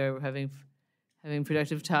and FAA are having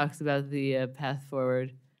productive talks about the path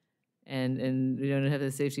forward, and we don't have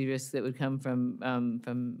the safety risks that would come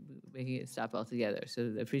from making it stop altogether.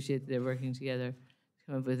 So I appreciate that they're working together to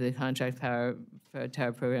come up with a contract tower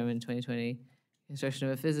program in 2020, construction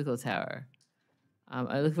of a physical tower.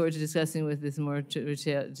 I look forward to discussing with this more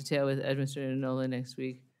detail with Administrator Nolan next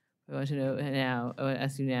week. I want to know now. I want to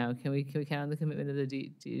ask you now: Can we count on the commitment of the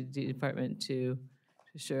department to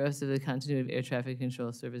assure us of the continuity of air traffic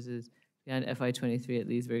control services beyond FY23 at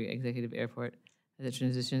Leesburg Executive Airport as it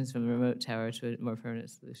transitions from a remote tower to a more permanent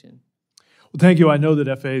solution? Well, thank you. I know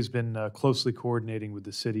that FAA has been closely coordinating with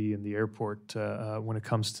the city and the airport when it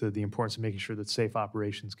comes to the importance of making sure that safe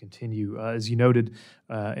operations continue. As you noted,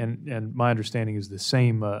 and my understanding is the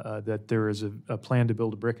same, that there is a plan to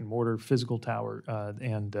build a brick and mortar physical tower,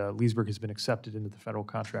 and Leesburg has been accepted into the federal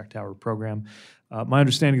contract tower program. My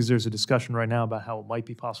understanding is there's a discussion right now about how it might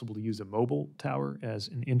be possible to use a mobile tower as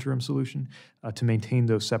an interim solution to maintain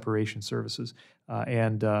those separation services.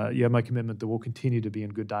 And you have my commitment that we'll continue to be in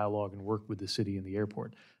good dialogue and work with the city and the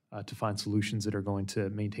airport to find solutions that are going to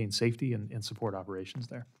maintain safety and support operations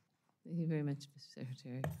there. Thank you very much, Mr.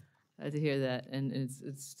 Secretary. Glad to hear that. And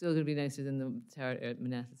it's still going to be nicer than the tower at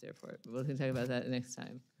Manassas Airport. But we'll talk about that next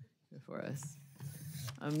time for us.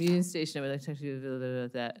 Union Station, I would like to talk to you a little bit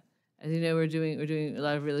about that. As you know, we're doing a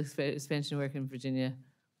lot of real expansion work in Virginia.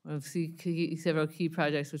 One of several key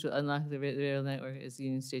projects which will unlock the rail network is the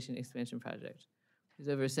Union Station expansion project. It's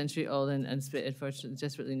over a century old and unfortunately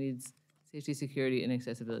desperately needs safety, security, and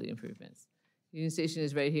accessibility improvements. Union Station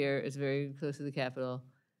is right here. It's very close to the Capitol.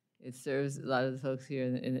 It serves a lot of the folks here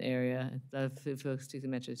in the area. A lot of folks take the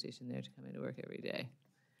metro station there to come into work every day.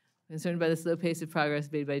 I'm concerned by the slow pace of progress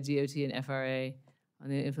made by DOT and FRA on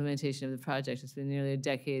the implementation of the project. It's been nearly a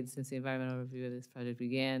decade since the environmental review of this project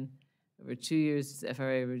began. Over 2 years since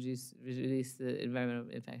FRA released the environmental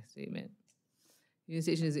impact statement. Union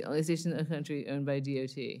Station is the only station in the country owned by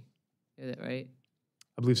DOT. Is that right?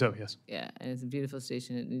 I believe so, yes. Yeah, and it's a beautiful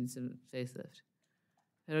station. It needs some facelift.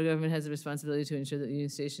 The federal government has a responsibility to ensure that Union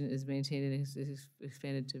Station is maintained and is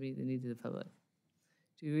expanded to meet the needs of the public.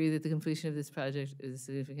 Do you agree that the completion of this project is of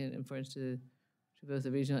significant importance to both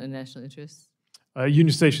the regional and national interests?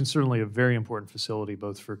 Union Station is certainly a very important facility,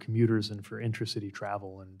 both for commuters and for intracity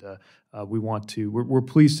travel. And we're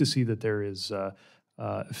pleased to see that there is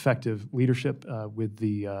effective leadership with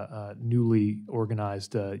the newly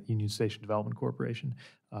organized Union Station Development Corporation,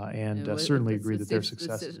 and certainly agree that their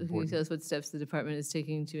success is important. Can you tell us what steps the department is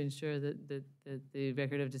taking to ensure that the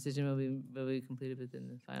record of decision will be completed within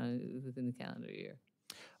the calendar year?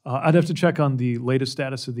 I'd have to check on the latest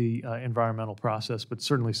status of the environmental process, but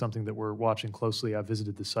certainly something that we're watching closely. I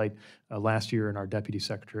visited the site last year, and our deputy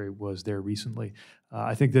secretary was there recently.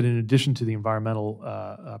 I think that in addition to the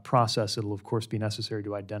environmental process, it'll of course be necessary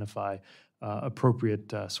to identify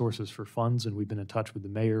appropriate sources for funds, and we've been in touch with the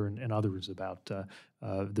mayor and others about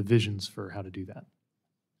the visions for how to do that.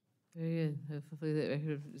 Very good. Hopefully the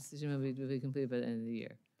record of decision will be completed by the end of the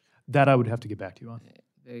year. That I would have to get back to you on. Okay.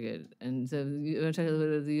 Very good. And so you want to talk a little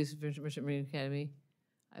bit about the use of Merchant Marine Academy?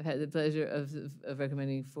 I've had the pleasure of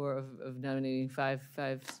recommending nominating five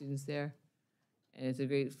students there, and it's a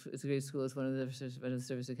great school. It's one of the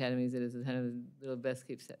service academies that is kind of a little best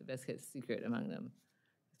kept secret among them.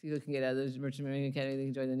 If people can get out of the Merchant Marine Academy, they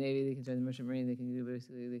can join the Navy, they can join the Merchant Marine, they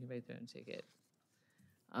can write their own ticket.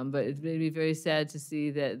 But it made me very sad to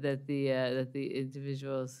see that the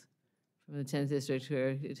individuals from the 10th district who are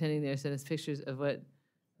attending there sent us pictures of what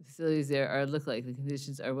the facilities there look like. The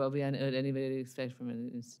conditions are well beyond what anybody would expect from an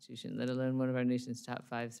institution, let alone one of our nation's top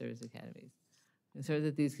 5 service academies. I'm concerned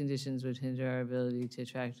that these conditions would hinder our ability to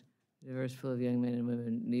attract a diverse pool of young men and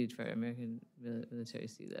women needed for our American military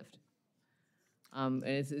sea lift. And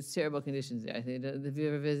it's terrible conditions there. I think, have you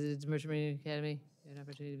ever visited Merchant Marine Academy? You had an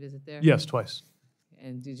opportunity to visit there? Yes, twice.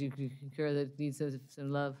 And did you concur that it needs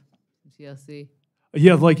some love from TLC?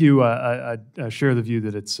 Yeah, like you, I share the view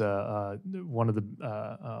that it's one of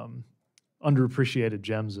the underappreciated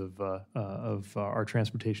gems of our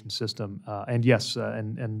transportation system. And yes,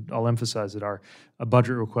 and I'll emphasize that our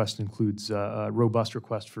budget request includes a robust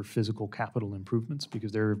request for physical capital improvements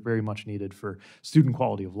because they're very much needed for student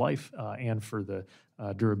quality of life and for the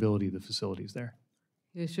durability of the facilities there.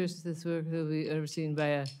 You're sure this work will be overseen by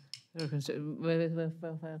a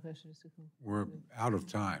final question, Mr. Cole? We're out of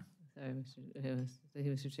time. Sorry,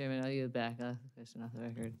 Mr. Chairman, I'll yield back. I'll ask the question off the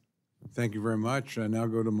record. Thank you very much. I now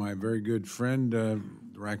go to my very good friend, the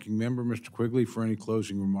ranking member, Mr. Quigley, for any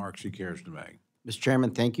closing remarks he cares to make. Mr. Chairman,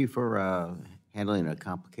 thank you for handling a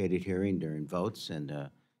complicated hearing during votes and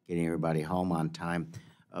getting everybody home on time.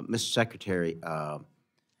 Mr. Secretary,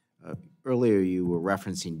 earlier you were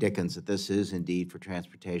referencing Dickens, that this is indeed for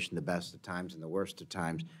transportation the best of times and the worst of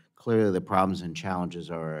times. Clearly the problems and challenges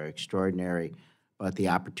are extraordinary, but the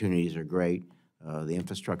opportunities are great. The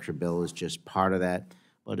infrastructure bill is just part of that.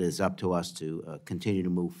 But it is up to us to continue to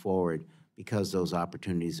move forward because those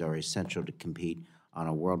opportunities are essential to compete on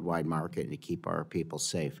a worldwide market and to keep our people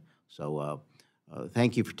safe. So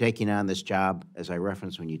thank you for taking on this job. As I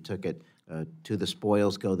referenced when you took it, to the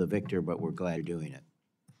spoils go the victor, but we're glad you're doing it.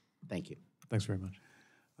 Thank you. Thanks very much.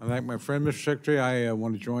 I thank my friend, Mr. Secretary. I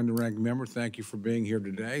want to join the ranking member. Thank you for being here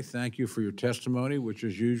today. Thank you for your testimony, which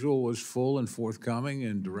as usual was full and forthcoming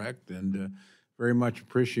and direct and very much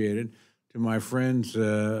appreciated. To my friends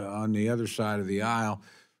on the other side of the aisle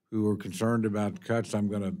who were concerned about cuts, I'm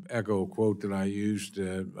going to echo a quote that I used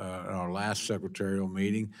at our last secretarial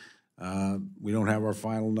meeting. We don't have our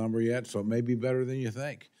final number yet, so it may be better than you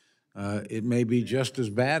think. It may be just as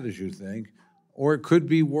bad as you think, or it could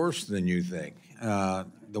be worse than you think.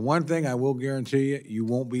 The one thing I will guarantee you, you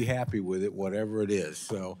won't be happy with it, whatever it is.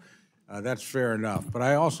 So that's fair enough. But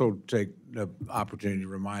I also take the opportunity to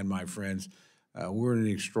remind my friends we're in an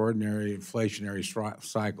extraordinary inflationary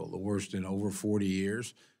cycle, the worst in over 40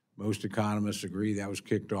 years. Most economists agree that was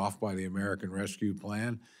kicked off by the American Rescue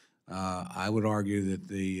Plan. I would argue that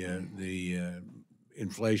the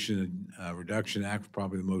Inflation Reduction Act was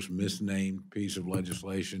probably the most misnamed piece of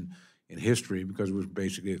legislation in history because it was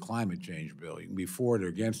basically a climate change bill. You can be for it or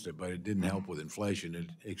against it, but it didn't help with inflation. It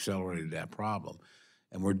accelerated that problem.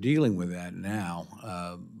 And we're dealing with that now,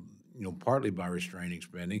 partly by restraining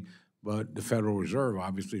spending, but the Federal Reserve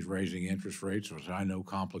obviously is raising interest rates, which I know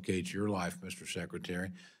complicates your life, Mr. Secretary,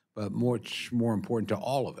 but much more important to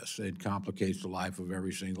all of us. It complicates the life of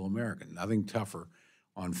every single American. Nothing tougher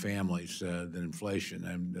on families than inflation.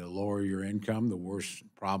 And the lower your income, the worse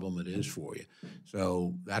problem it is for you.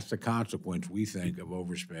 So that's the consequence, we think, of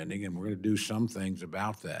overspending, and we're going to do some things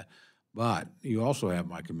about that. But you also have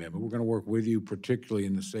my commitment. We're going to work with you, particularly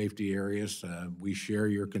in the safety areas. We share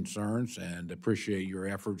your concerns and appreciate your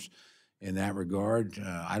efforts in that regard.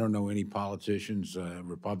 I don't know any politicians,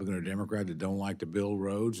 Republican or Democrat, that don't like to build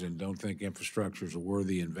roads and don't think infrastructure is a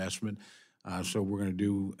worthy investment. So we're going to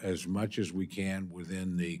do as much as we can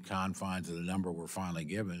within the confines of the number we're finally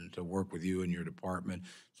given to work with you and your department,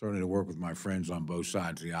 certainly to work with my friends on both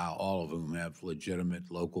sides of the aisle, all of whom have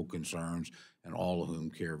legitimate local concerns and all of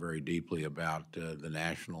whom care very deeply about the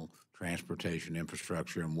national transportation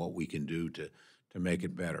infrastructure and what we can do to make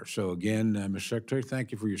it better. So again, Mr. Secretary,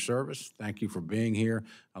 thank you for your service. Thank you for being here.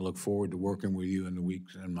 I look forward to working with you in the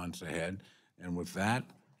weeks and months ahead. And with that,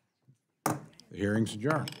 the hearing's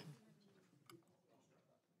adjourned.